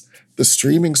Plus, the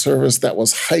streaming service that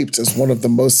was hyped as one of the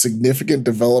most significant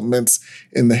developments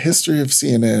in the history of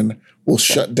CNN, will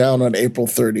shut down on April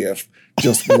 30th,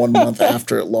 just 1 month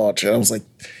after it launched. And I was like,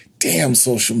 damn,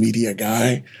 social media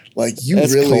guy. Like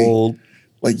That's cold.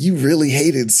 Like you really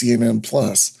hated CNN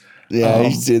Plus. Yeah,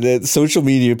 the social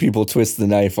media people twist the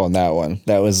knife on that one.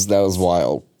 That was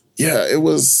wild. Yeah, it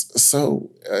was so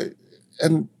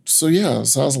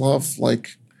Zaslav, like,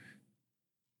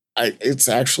 it's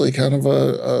actually kind of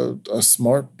a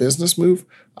smart business move.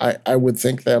 I would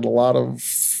think that a lot of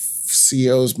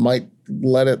CEOs might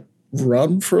let it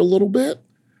run for a little bit.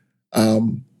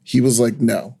 He was like,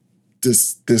 no,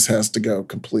 this has to go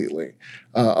completely.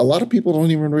 A lot of people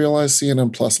don't even realize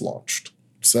CNN Plus launched.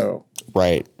 So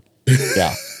right,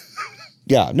 yeah.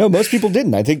 Yeah, no, most people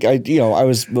didn't. I think I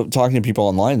was talking to people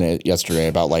online yesterday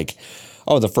about like,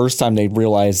 oh, the first time they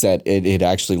realized that it had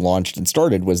actually launched and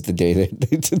started was the day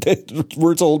that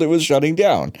we're told it was shutting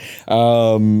down.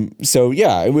 So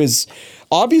yeah, it was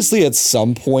obviously at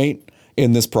some point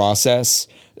in this process,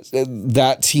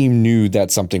 that team knew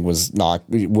that something was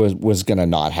going to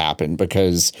not happen,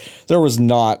 because there was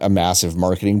not a massive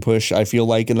marketing push, I feel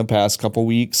like, in the past couple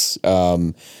weeks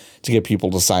to get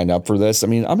people to sign up for this. I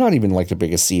mean, I'm not even like the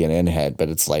biggest CNN head, but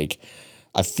it's like,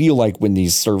 I feel like when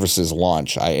these services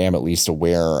launch, I am at least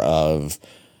aware of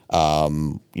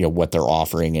what they're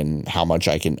offering and how much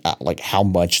I can, like how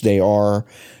much they are.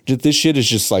 This shit is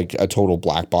just like a total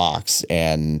black box.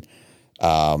 And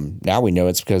now we know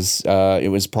it's because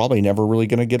it was probably never really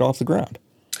going to get off the ground.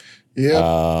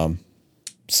 Yeah.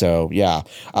 So, yeah.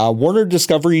 Warner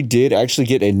Discovery did actually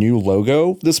get a new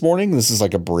logo this morning. This is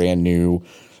like a brand new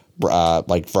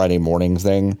like Friday morning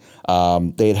thing.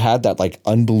 They had that like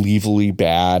unbelievably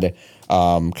bad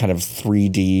kind of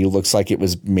 3D, looks like it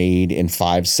was made in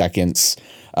 5 seconds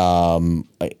in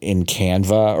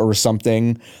Canva or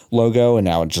something logo. And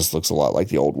now it just looks a lot like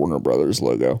the old Warner Brothers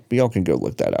logo. But y'all can go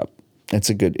look that up. It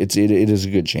is a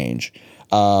good change.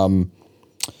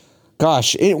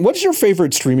 What's your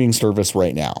favorite streaming service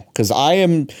right now? Because I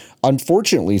am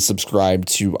unfortunately subscribed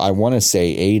to, I want to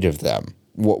say 8 of them.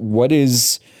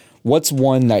 What's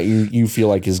one that you feel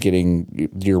like is getting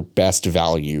your best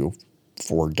value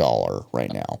for $1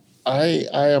 right now? I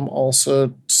am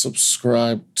also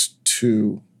subscribed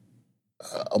to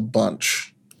a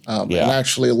bunch. And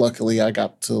actually, luckily, I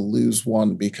got to lose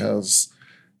one because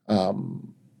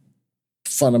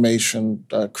Funimation,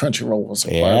 Crunchyroll was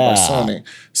acquired by Sony.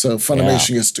 So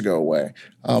Funimation gets to go away.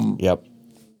 Yep.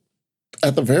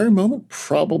 At the very moment,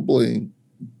 probably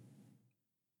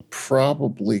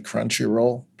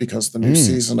Crunchyroll, because the new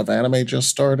season of anime just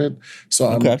started. So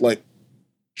I'm like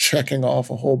checking off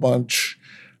a whole bunch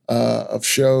of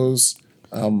shows.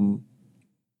 Trying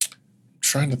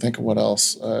to think of what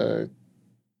else.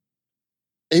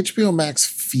 HBO Max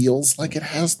feels like it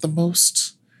has the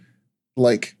most,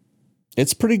 like,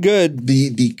 it's pretty good.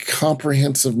 The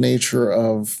comprehensive nature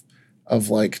of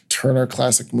like Turner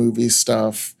Classic Movie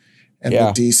stuff and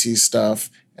the DC stuff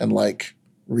and like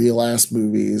real ass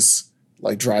movies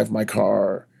like Drive My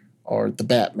Car or The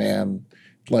Batman.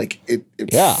 Like it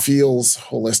feels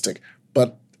holistic.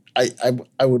 But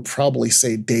I would probably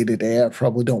say day to day, I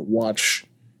probably don't watch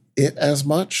it as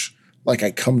much. Like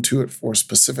I come to it for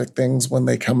specific things when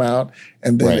they come out,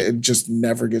 and then it just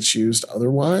never gets used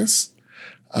otherwise.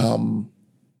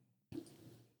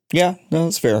 Yeah, no,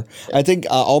 that's fair. I think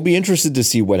I'll be interested to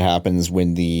see what happens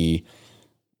when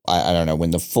I don't know,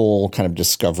 when the full kind of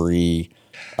Discovery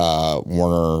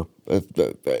Warner,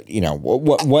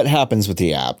 what happens with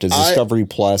the app? Does Discovery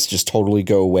Plus just totally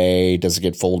go away? Does it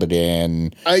get folded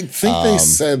in? I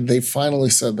think they finally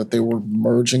said that they were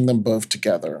merging them both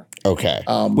together. Okay.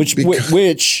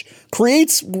 Which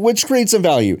creates a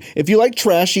value. If you like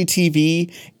trashy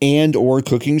TV and or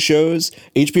cooking shows,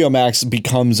 HBO Max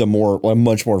becomes a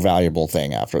much more valuable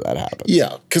thing after that happens.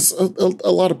 Yeah, because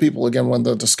a lot of people, again, when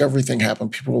the Discovery thing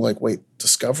happened, people were like, wait,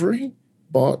 Discovery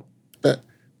bought that?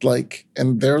 Like,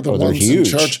 and they're the ones in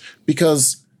charge,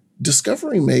 because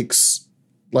Discovery makes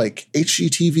like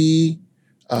HGTV,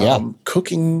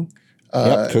 cooking.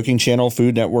 Cooking Channel,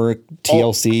 Food Network,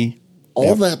 TLC.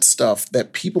 All that stuff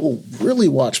that people really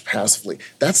watch passively.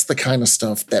 That's the kind of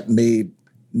stuff that made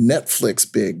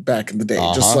Netflix big back in the day.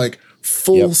 Just like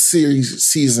full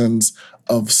seasons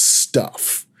of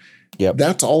stuff. Yep.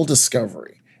 That's all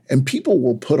Discovery. And people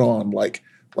will put on like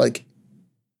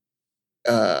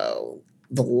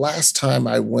the last time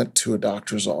I went to a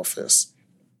doctor's office,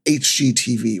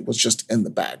 HGTV was just in the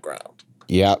background.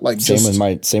 Yeah, like same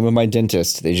with my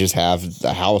dentist. They just have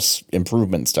the house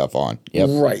improvement stuff on. Yep.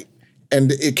 Right.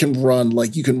 And it can run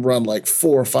you can run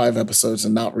 4 or 5 episodes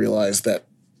and not realize that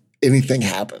anything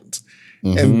happened.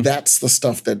 Mm-hmm. And that's the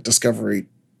stuff that Discovery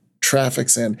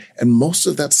traffics in. And most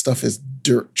of that stuff is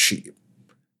dirt cheap.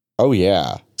 Oh,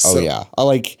 yeah.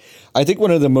 I think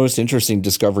one of the most interesting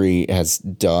Discovery has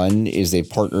done is they've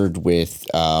partnered with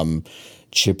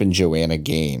Chip and Joanna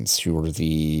Gaines, who are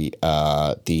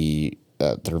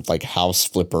they're like house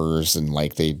flippers, and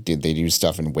like they do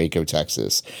stuff in Waco,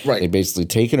 Texas. Right. They basically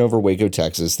taken over Waco,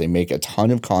 Texas. They make a ton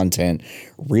of content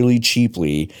really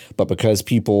cheaply, but because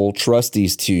people trust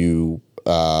these two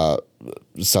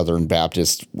Southern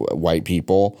Baptist white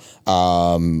people.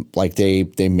 Like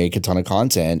they make a ton of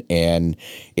content and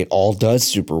it all does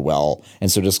super well.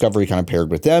 And so Discovery kind of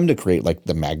paired with them to create like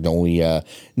the Magnolia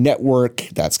network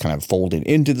that's kind of folded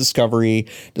into Discovery.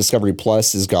 Discovery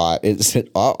Plus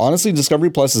honestly, Discovery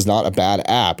Plus is not a bad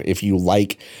app if you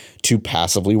like to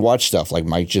passively watch stuff like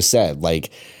Mike just said.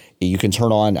 Like, you can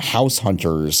turn on House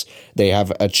Hunters. They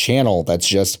have a channel that's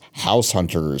just House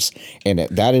Hunters. And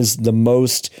that is the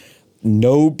most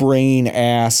no-brain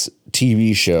ass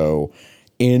TV show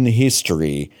in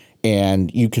history.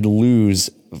 And you could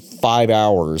lose 5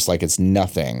 hours like it's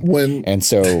nothing. When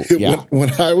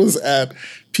I was at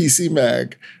PC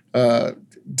Mag,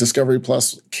 Discovery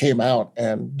Plus came out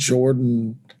and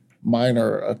Jordan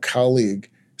Miner, a colleague,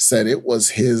 said it was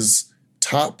his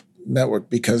top network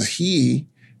because he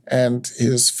and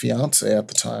his fiance at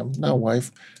the time, now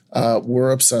wife,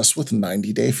 were obsessed with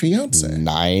 90 Day Fiance.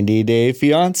 90 Day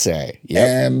Fiance. Yep.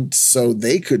 And so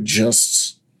they could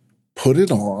just put it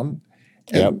on.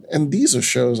 And these are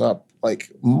shows up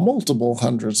like multiple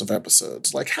hundreds of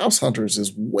episodes. Like House Hunters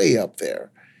is way up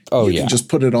there. Oh, you can just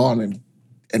put it on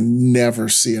and never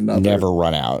see another. Never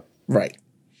run out. Right.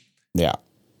 Yeah.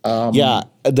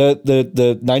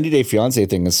 The 90 Day Fiance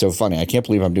thing is so funny. I can't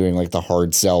believe I'm doing like the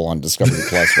hard sell on Discovery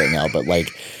Plus right now. But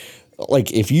like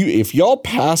if y'all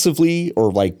passively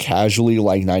or like casually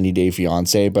like 90 Day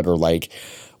Fiance, but are like,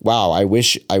 wow,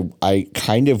 I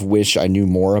kind of wish I knew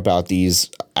more about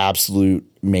these absolute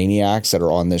maniacs that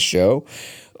are on this show.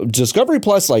 Discovery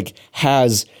Plus like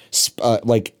has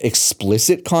like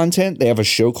explicit content. They have a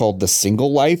show called The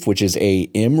Single Life, which is a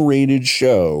M-rated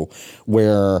show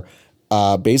where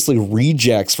basically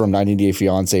rejects from 90 Day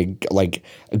Fiance like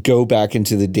go back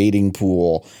into the dating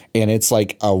pool, and it's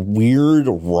like a weird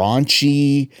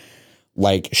raunchy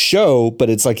like show, but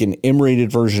it's like an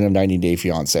M-rated version of 90 Day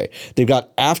Fiance. They've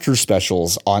got after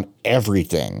specials on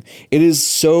everything. It is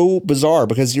so bizarre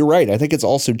because you're right. I think it's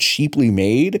also cheaply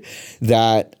made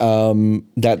that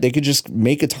that they could just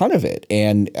make a ton of it,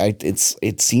 and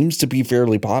it seems to be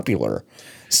fairly popular.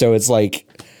 So it's like,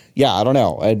 yeah, I don't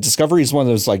know. Discovery is one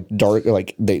of those like dark,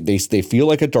 like they feel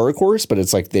like a dark horse, but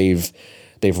it's like they've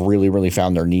really, really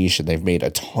found their niche and they've made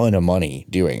a ton of money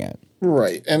doing it.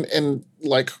 Right. And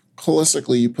like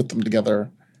holistically, you put them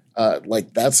together.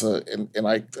 Like that's and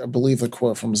I believe the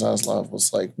quote from Zaslav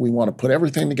was like, we want to put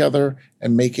everything together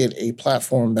and make it a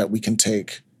platform that we can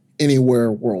take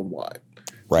anywhere worldwide.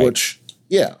 Right. Which,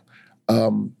 yeah,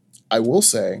 I will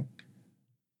say,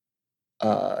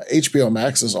 HBO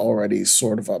Max is already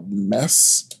sort of a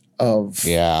mess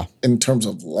in terms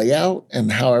of layout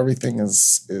and how everything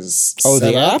is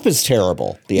the app is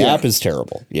terrible. The app is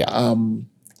terrible. Yeah.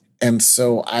 And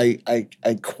so I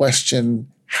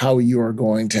question how you are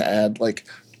going to add like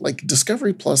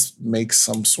Discovery Plus makes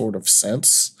some sort of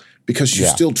sense because you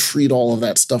still treat all of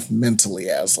that stuff mentally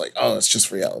as like, oh, it's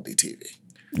just reality TV.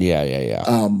 Yeah.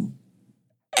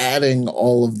 Adding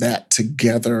all of that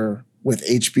together with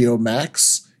HBO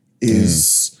Max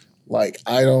is like,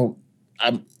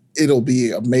 it'll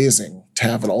be amazing to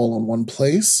have it all in one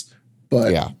place,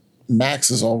 but Max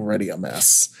is already a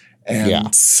mess.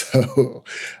 And so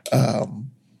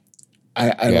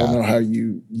I don't know how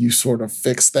you sort of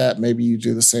fix that. Maybe you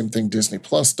do the same thing Disney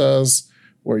Plus does,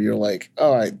 where you're like,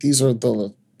 all right, these are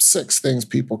the 6 things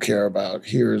people care about.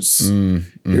 Here's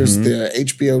the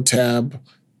HBO tab,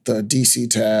 the DC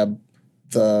tab,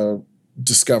 the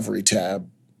Discovery tab,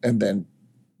 and then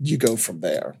you go from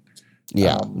there.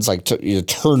 Yeah, it's like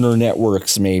Turner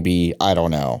Networks, maybe. I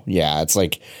don't know. Yeah, it's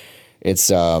like there's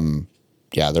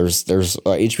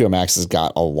HBO Max has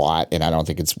got a lot, and I don't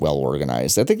think it's well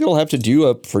organized. I think they'll have to do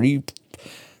a pretty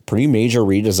major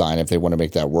redesign if they want to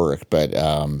make that work. But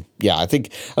I think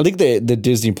the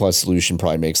Disney Plus solution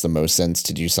probably makes the most sense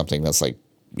to do something that's like,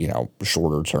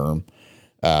 shorter term.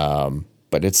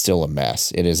 But it's still a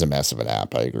mess. It is a mess of an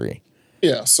app. I agree.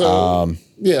 Yeah. So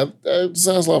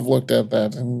Zaslav looked at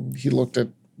that, and he looked at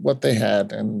what they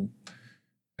had, and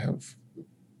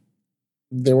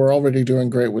they were already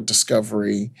doing great with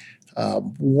Discovery.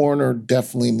 Warner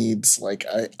definitely needs, like,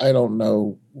 I don't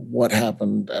know what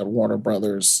happened at Warner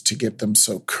Brothers to get them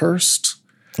so cursed.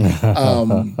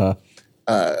 DC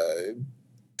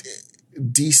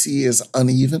is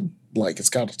uneven. Like, it's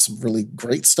got some really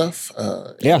great stuff.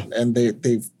 And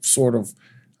they've sort of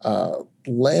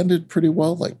landed pretty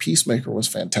well. Like, Peacemaker was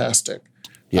fantastic,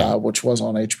 which was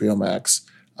on HBO Max.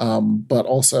 But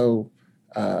also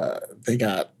they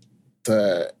got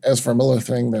the Ezra Miller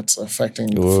thing that's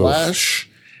affecting Flash.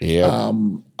 Yeah.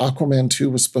 Aquaman 2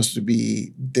 was supposed to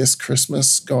be this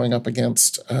Christmas going up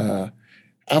against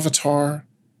Avatar.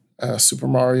 Super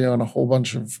Mario and a whole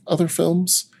bunch of other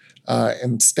films.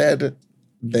 Instead,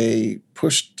 they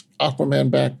pushed Aquaman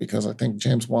back because I think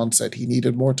James Wan said he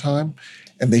needed more time,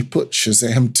 and they put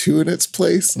Shazam 2 in its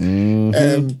place. Mm-hmm.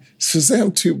 And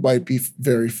Shazam 2 might be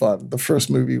very fun. The first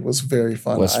movie was very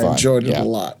fun. I enjoyed it a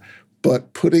lot.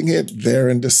 But putting it there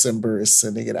in December is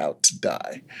sending it out to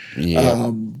die.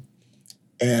 Yeah.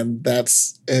 And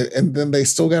then they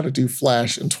still got to do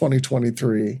Flash in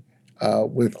 2023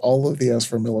 with all of the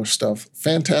Ezra Miller stuff.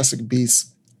 Fantastic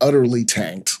Beasts utterly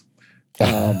tanked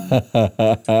at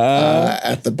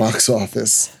the box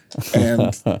office,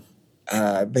 and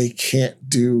they can't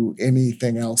do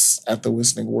anything else at the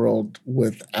Wizarding World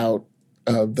without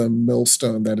the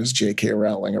millstone that is J.K.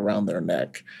 Rowling around their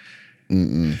neck.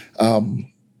 They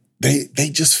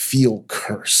just feel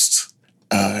cursed.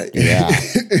 In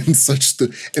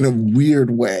a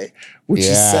weird way, which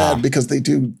is sad because they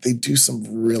do some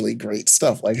really great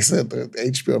stuff. Like I said, the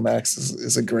HBO Max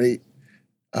is a great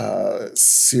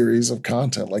series of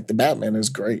content. Like the Batman is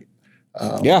great.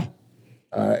 And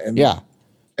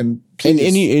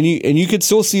you could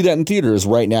still see that in theaters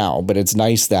right now, but it's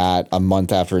nice that a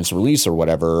month after its release or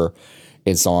whatever,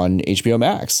 it's on HBO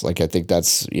Max. Like I think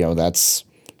that's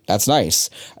nice.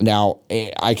 Now,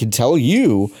 I can tell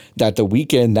you that the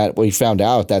weekend that we found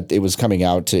out that it was coming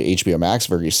out to HBO Max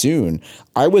very soon,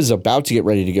 I was about to get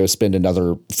ready to go spend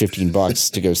another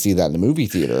 $15 to go see that in the movie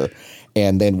theater.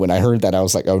 And then when I heard that, I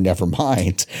was like, oh, never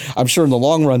mind. I'm sure in the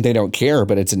long run they don't care,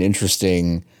 but it's an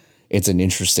interesting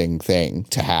thing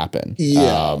to happen.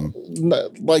 Yeah.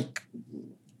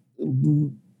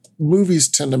 Movies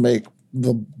tend to make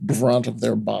the brunt of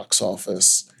their box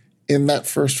office in that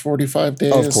first 45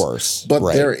 days. Of course.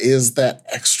 But there is that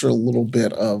extra little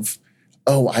bit of,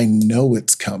 oh, I know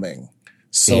it's coming,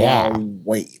 so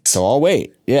I'll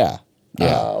wait. Yeah.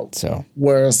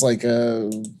 Whereas like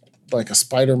a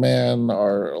Spider-Man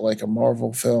or like a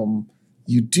Marvel film,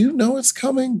 you do know it's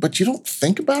coming, but you don't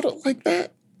think about it like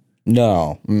that.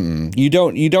 No, you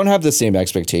don't have the same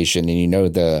expectation, and you know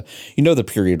the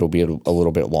period will be a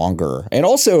little bit longer. And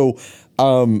also,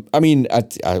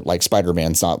 like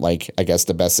Spider-Man's not like, I guess,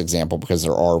 the best example because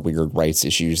there are weird rights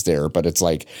issues there, but it's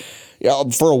like,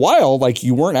 for a while, like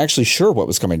you weren't actually sure what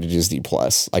was coming to Disney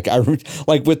Plus. Like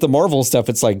like with the Marvel stuff,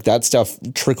 it's like that stuff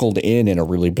trickled in a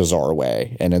really bizarre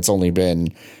way, and it's only been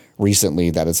recently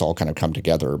that it's all kind of come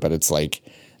together. But it's like,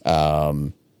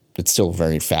 it's still a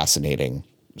very fascinating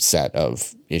set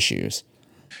of issues.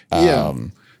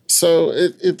 So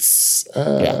it's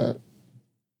a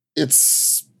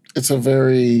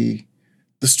very,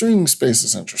 the streaming space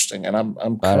is interesting, and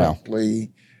I'm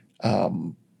currently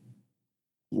I'm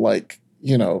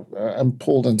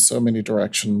pulled in so many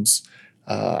directions.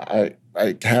 I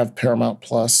have Paramount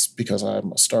Plus because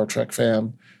I'm a Star Trek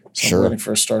fan. So I'm waiting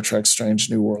for Star Trek Strange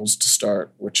New Worlds to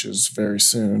start, which is very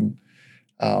soon.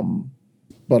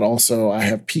 But also I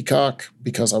have Peacock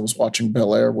because I was watching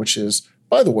Bel Air, which is,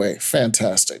 by the way,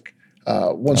 fantastic.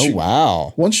 Once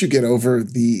you get over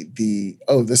the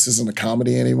this isn't a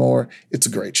comedy anymore, it's a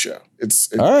great show. It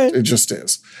just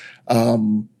is.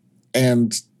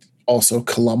 And also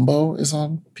Columbo is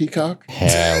on Peacock.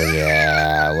 Hell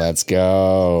yeah, let's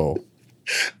go.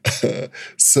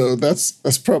 So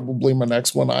that's probably my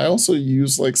next one. I also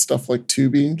use like stuff like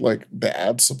Tubi, like the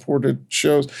ad-supported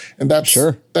shows, and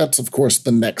that's of course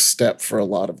the next step for a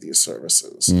lot of these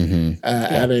services.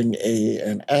 Adding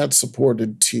an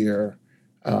ad-supported tier.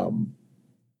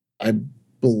 I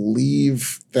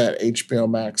believe that HBO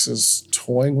Max is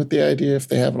toying with the idea, if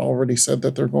they haven't already said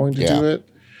that they're going to do it.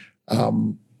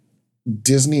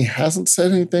 Disney hasn't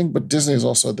said anything, but Disney is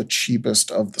also the cheapest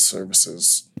of the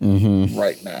services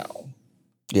right now.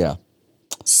 Yeah.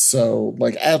 So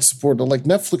like ad supported, like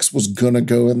Netflix was going to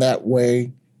go in that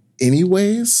way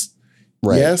anyways.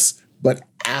 Right. Yes. But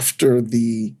after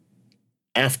the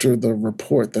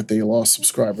report that they lost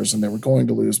subscribers and they were going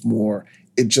to lose more,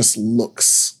 it just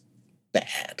looks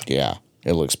bad. Yeah.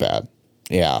 It looks bad.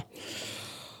 Yeah.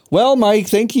 Well, Mike,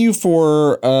 thank you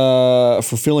for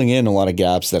filling in a lot of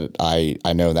gaps that I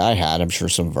know that I had. I'm sure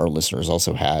some of our listeners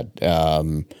also had.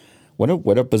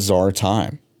 What a bizarre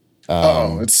time.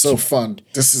 It's so fun.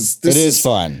 This is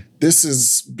fun. This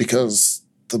is because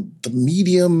the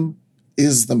medium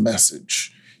is the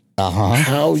message.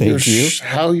 How your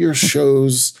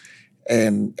shows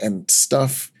and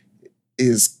stuff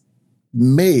is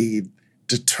made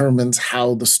determines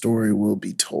how the story will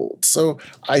be told. So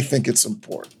I think it's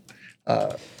important.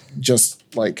 Just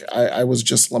like I was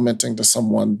just lamenting to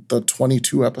someone the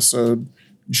 22 episode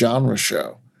genre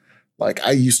show. Like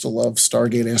I used to love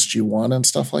Stargate SG-1 and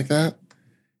stuff like that.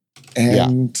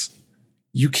 And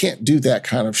you can't do that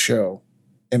kind of show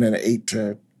in an 8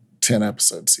 to 10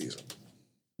 episode season.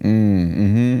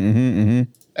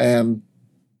 And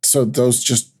so those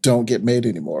just don't get made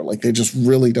anymore. Like they just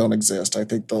really don't exist. I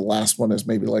think the last one is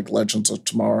maybe like Legends of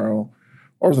Tomorrow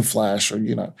or The Flash, or,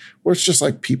 you know, where it's just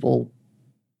like people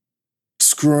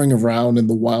screwing around in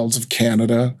the wilds of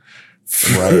Canada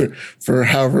for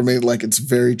however many, like it's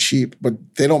very cheap, but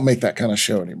they don't make that kind of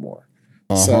show anymore.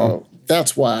 So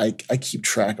that's why I keep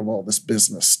track of all this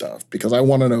business stuff, because I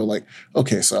want to know, like,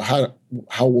 okay, so how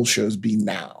will shows be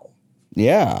now?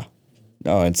 Yeah.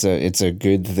 No, it's a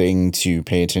good thing to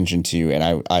pay attention to.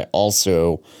 And I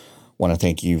also want to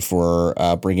thank you for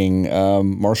bringing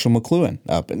Marshall McLuhan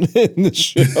up in the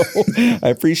show. I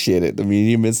appreciate it. The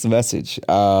medium is the message.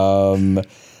 All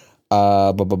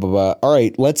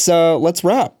right, let's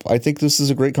wrap. I think this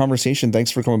is a great conversation. Thanks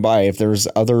for coming by. If there's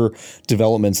other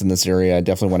developments in this area, I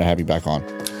definitely want to have you back on.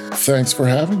 Thanks for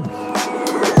having me.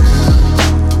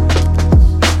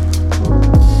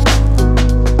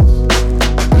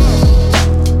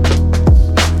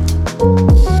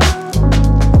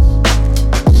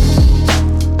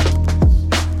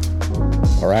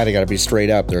 I got to be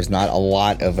straight up. There's not a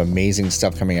lot of amazing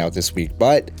stuff coming out this week,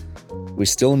 but we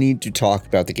still need to talk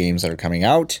about the games that are coming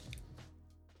out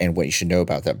and what you should know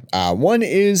about them. One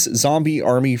is Zombie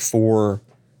Army 4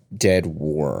 Dead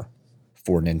War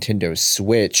for Nintendo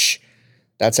Switch.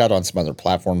 That's out on some other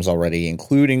platforms already,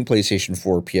 including PlayStation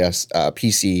 4,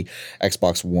 PC,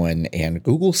 Xbox One, and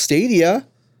Google Stadia.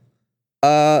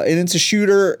 And it's a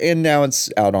shooter, and now it's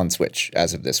out on Switch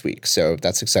as of this week. So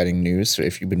that's exciting news. So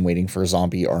if you've been waiting for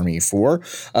Zombie Army 4,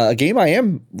 a game I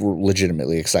am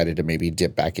legitimately excited to maybe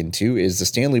dip back into is the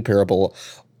Stanley Parable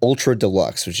Ultra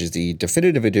Deluxe, which is the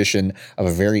definitive edition of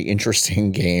a very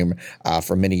interesting game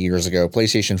from many years ago.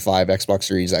 PlayStation 5, Xbox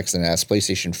Series X and S,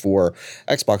 PlayStation 4,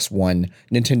 Xbox One,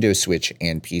 Nintendo Switch,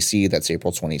 and PC. That's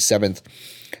April 27th.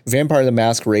 Vampire the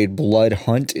Masquerade Blood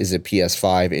Hunt is a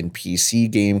PS5 and PC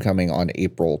game coming on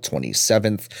April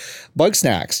 27th.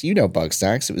 Bugsnax, you know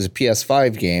Bugsnax. It was a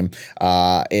PS5 game,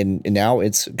 and now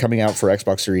it's coming out for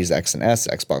Xbox Series X and S,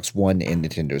 Xbox One, and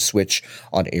Nintendo Switch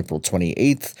on April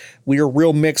 28th. We are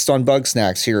real mixed on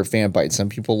Bugsnax here at Fanbyte. Some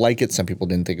people like it. Some people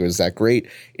didn't think it was that great.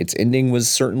 Its ending was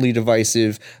certainly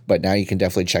divisive, but now you can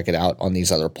definitely check it out on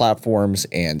these other platforms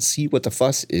and see what the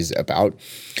fuss is about.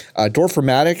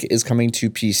 Dorframatic is coming to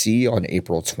PC on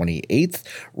April 28th.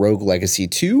 Rogue Legacy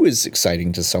 2 is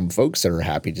exciting to some folks that are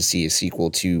happy to see a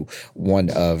sequel to one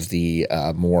of the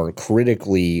more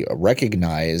critically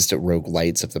recognized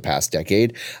roguelites of the past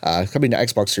decade. Coming to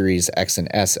Xbox Series X and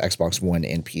S, Xbox One,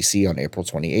 and PC on April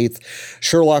 28th.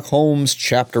 Sherlock Holmes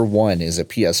Chapter 1 is a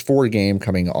PS4 game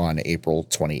coming on April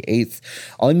 28th.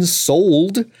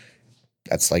 Unsouled,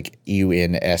 that's like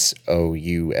Unsouled.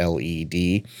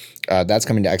 That's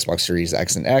coming to Xbox Series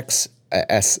X and X,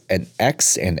 S and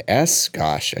X and S.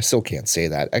 Gosh, I still can't say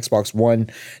that. Xbox One,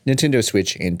 Nintendo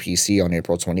Switch, and PC on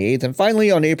April 28th. And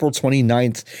finally, on April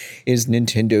 29th is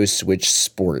Nintendo Switch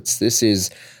Sports. This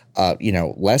is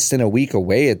less than a week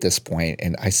away at this point,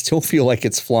 and I still feel like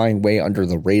it's flying way under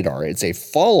the radar. It's a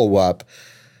follow-up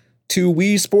to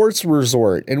Wii Sports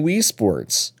Resort and Wii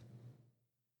Sports.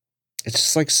 It's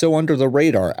just like so under the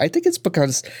radar. I think it's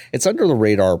because it's under the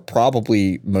radar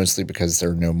probably mostly because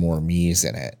there are no more Miis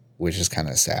in it, which is kind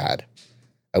of sad.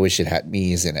 I wish it had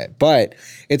Miis in it, but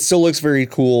it still looks very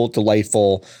cool,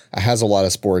 delightful. It has a lot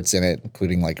of sports in it,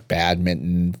 including like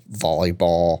badminton,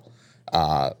 volleyball,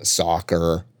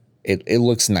 soccer. It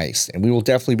looks nice, and we will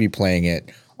definitely be playing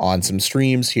it on some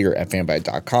streams here at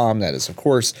fanbyte.com. That is, of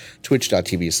course,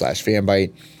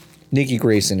 twitch.tv/fanbyte. Nikki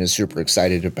Grayson is super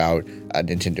excited about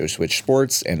Nintendo Switch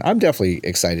Sports, and I'm definitely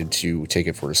excited to take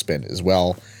it for a spin as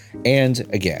well. And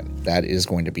again, that is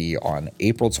going to be on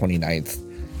April 29th,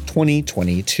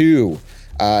 2022.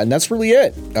 And that's really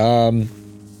it.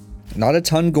 Not a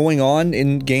ton going on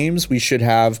in games. We should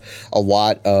have a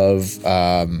lot of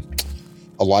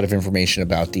information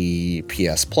about the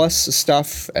PS Plus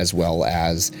stuff, as well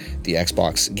as the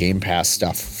Xbox Game Pass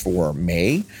stuff for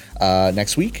May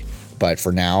next week. But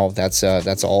for now, that's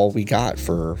all we got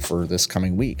for this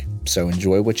coming week. So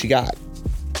enjoy what you got.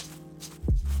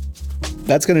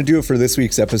 That's going to do it for this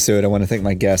week's episode. I want to thank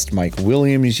my guest, Mike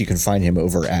Williams. You can find him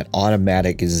over at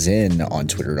Automatic Zen on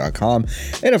Twitter.com.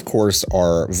 And of course,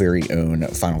 our very own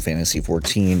Final Fantasy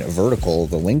XIV vertical,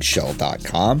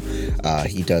 thelinkshell.com.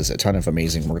 He does a ton of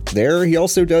amazing work there. He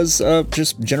also does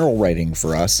just general writing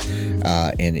for us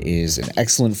and is an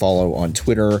excellent follow on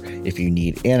Twitter. If you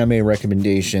need anime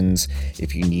recommendations,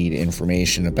 if you need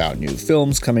information about new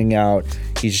films coming out,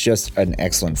 he's just an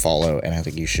excellent follow. And I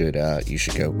think you should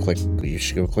go click. You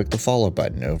should go click the follow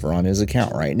button over on his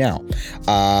account right now.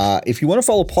 If you want to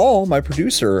follow Paul, my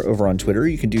producer, over on Twitter,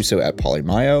 you can do so at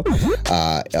Polymayo.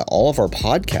 All of our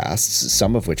podcasts,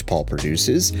 some of which Paul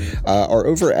produces, are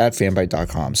over at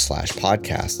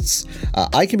fanbyte.com/podcasts.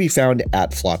 I can be found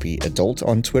at Floppy Adult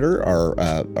on Twitter.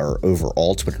 Our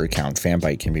overall Twitter account,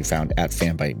 Fanbyte, can be found at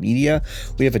Fanbyte Media.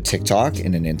 We have a TikTok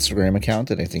and an Instagram account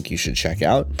that I think you should check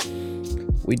out.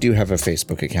 We do have a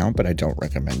Facebook account, but I don't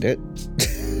recommend it.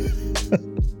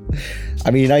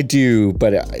 I mean, I do,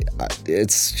 but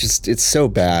it's so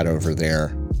bad over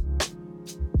there.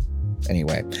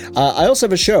 Anyway, I also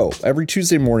have a show every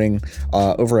Tuesday morning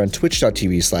over on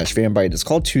twitch.tv/fanbyte. It's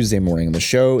called Tuesday Morning the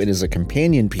Show. It is a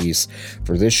companion piece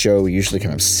for this show. We usually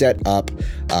kind of set up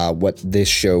what this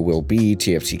show will be.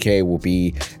 TFTK will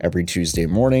be every Tuesday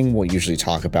morning. We'll usually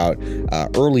talk about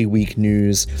early week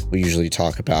news. We usually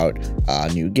talk about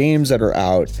new games that are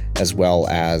out, as well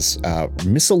as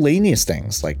miscellaneous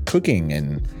things like cooking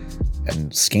and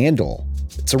scandal.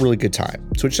 It's a really good time.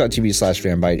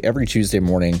 Twitch.tv/fanbyte every Tuesday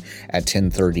morning at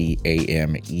 10:30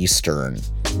 a.m. Eastern.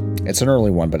 It's an early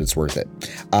one, but it's worth it.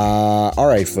 All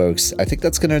right, folks. I think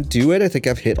that's gonna do it. I think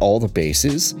I've hit all the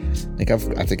bases. I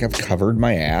think I've covered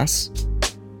my ass.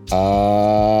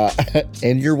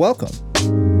 And you're welcome.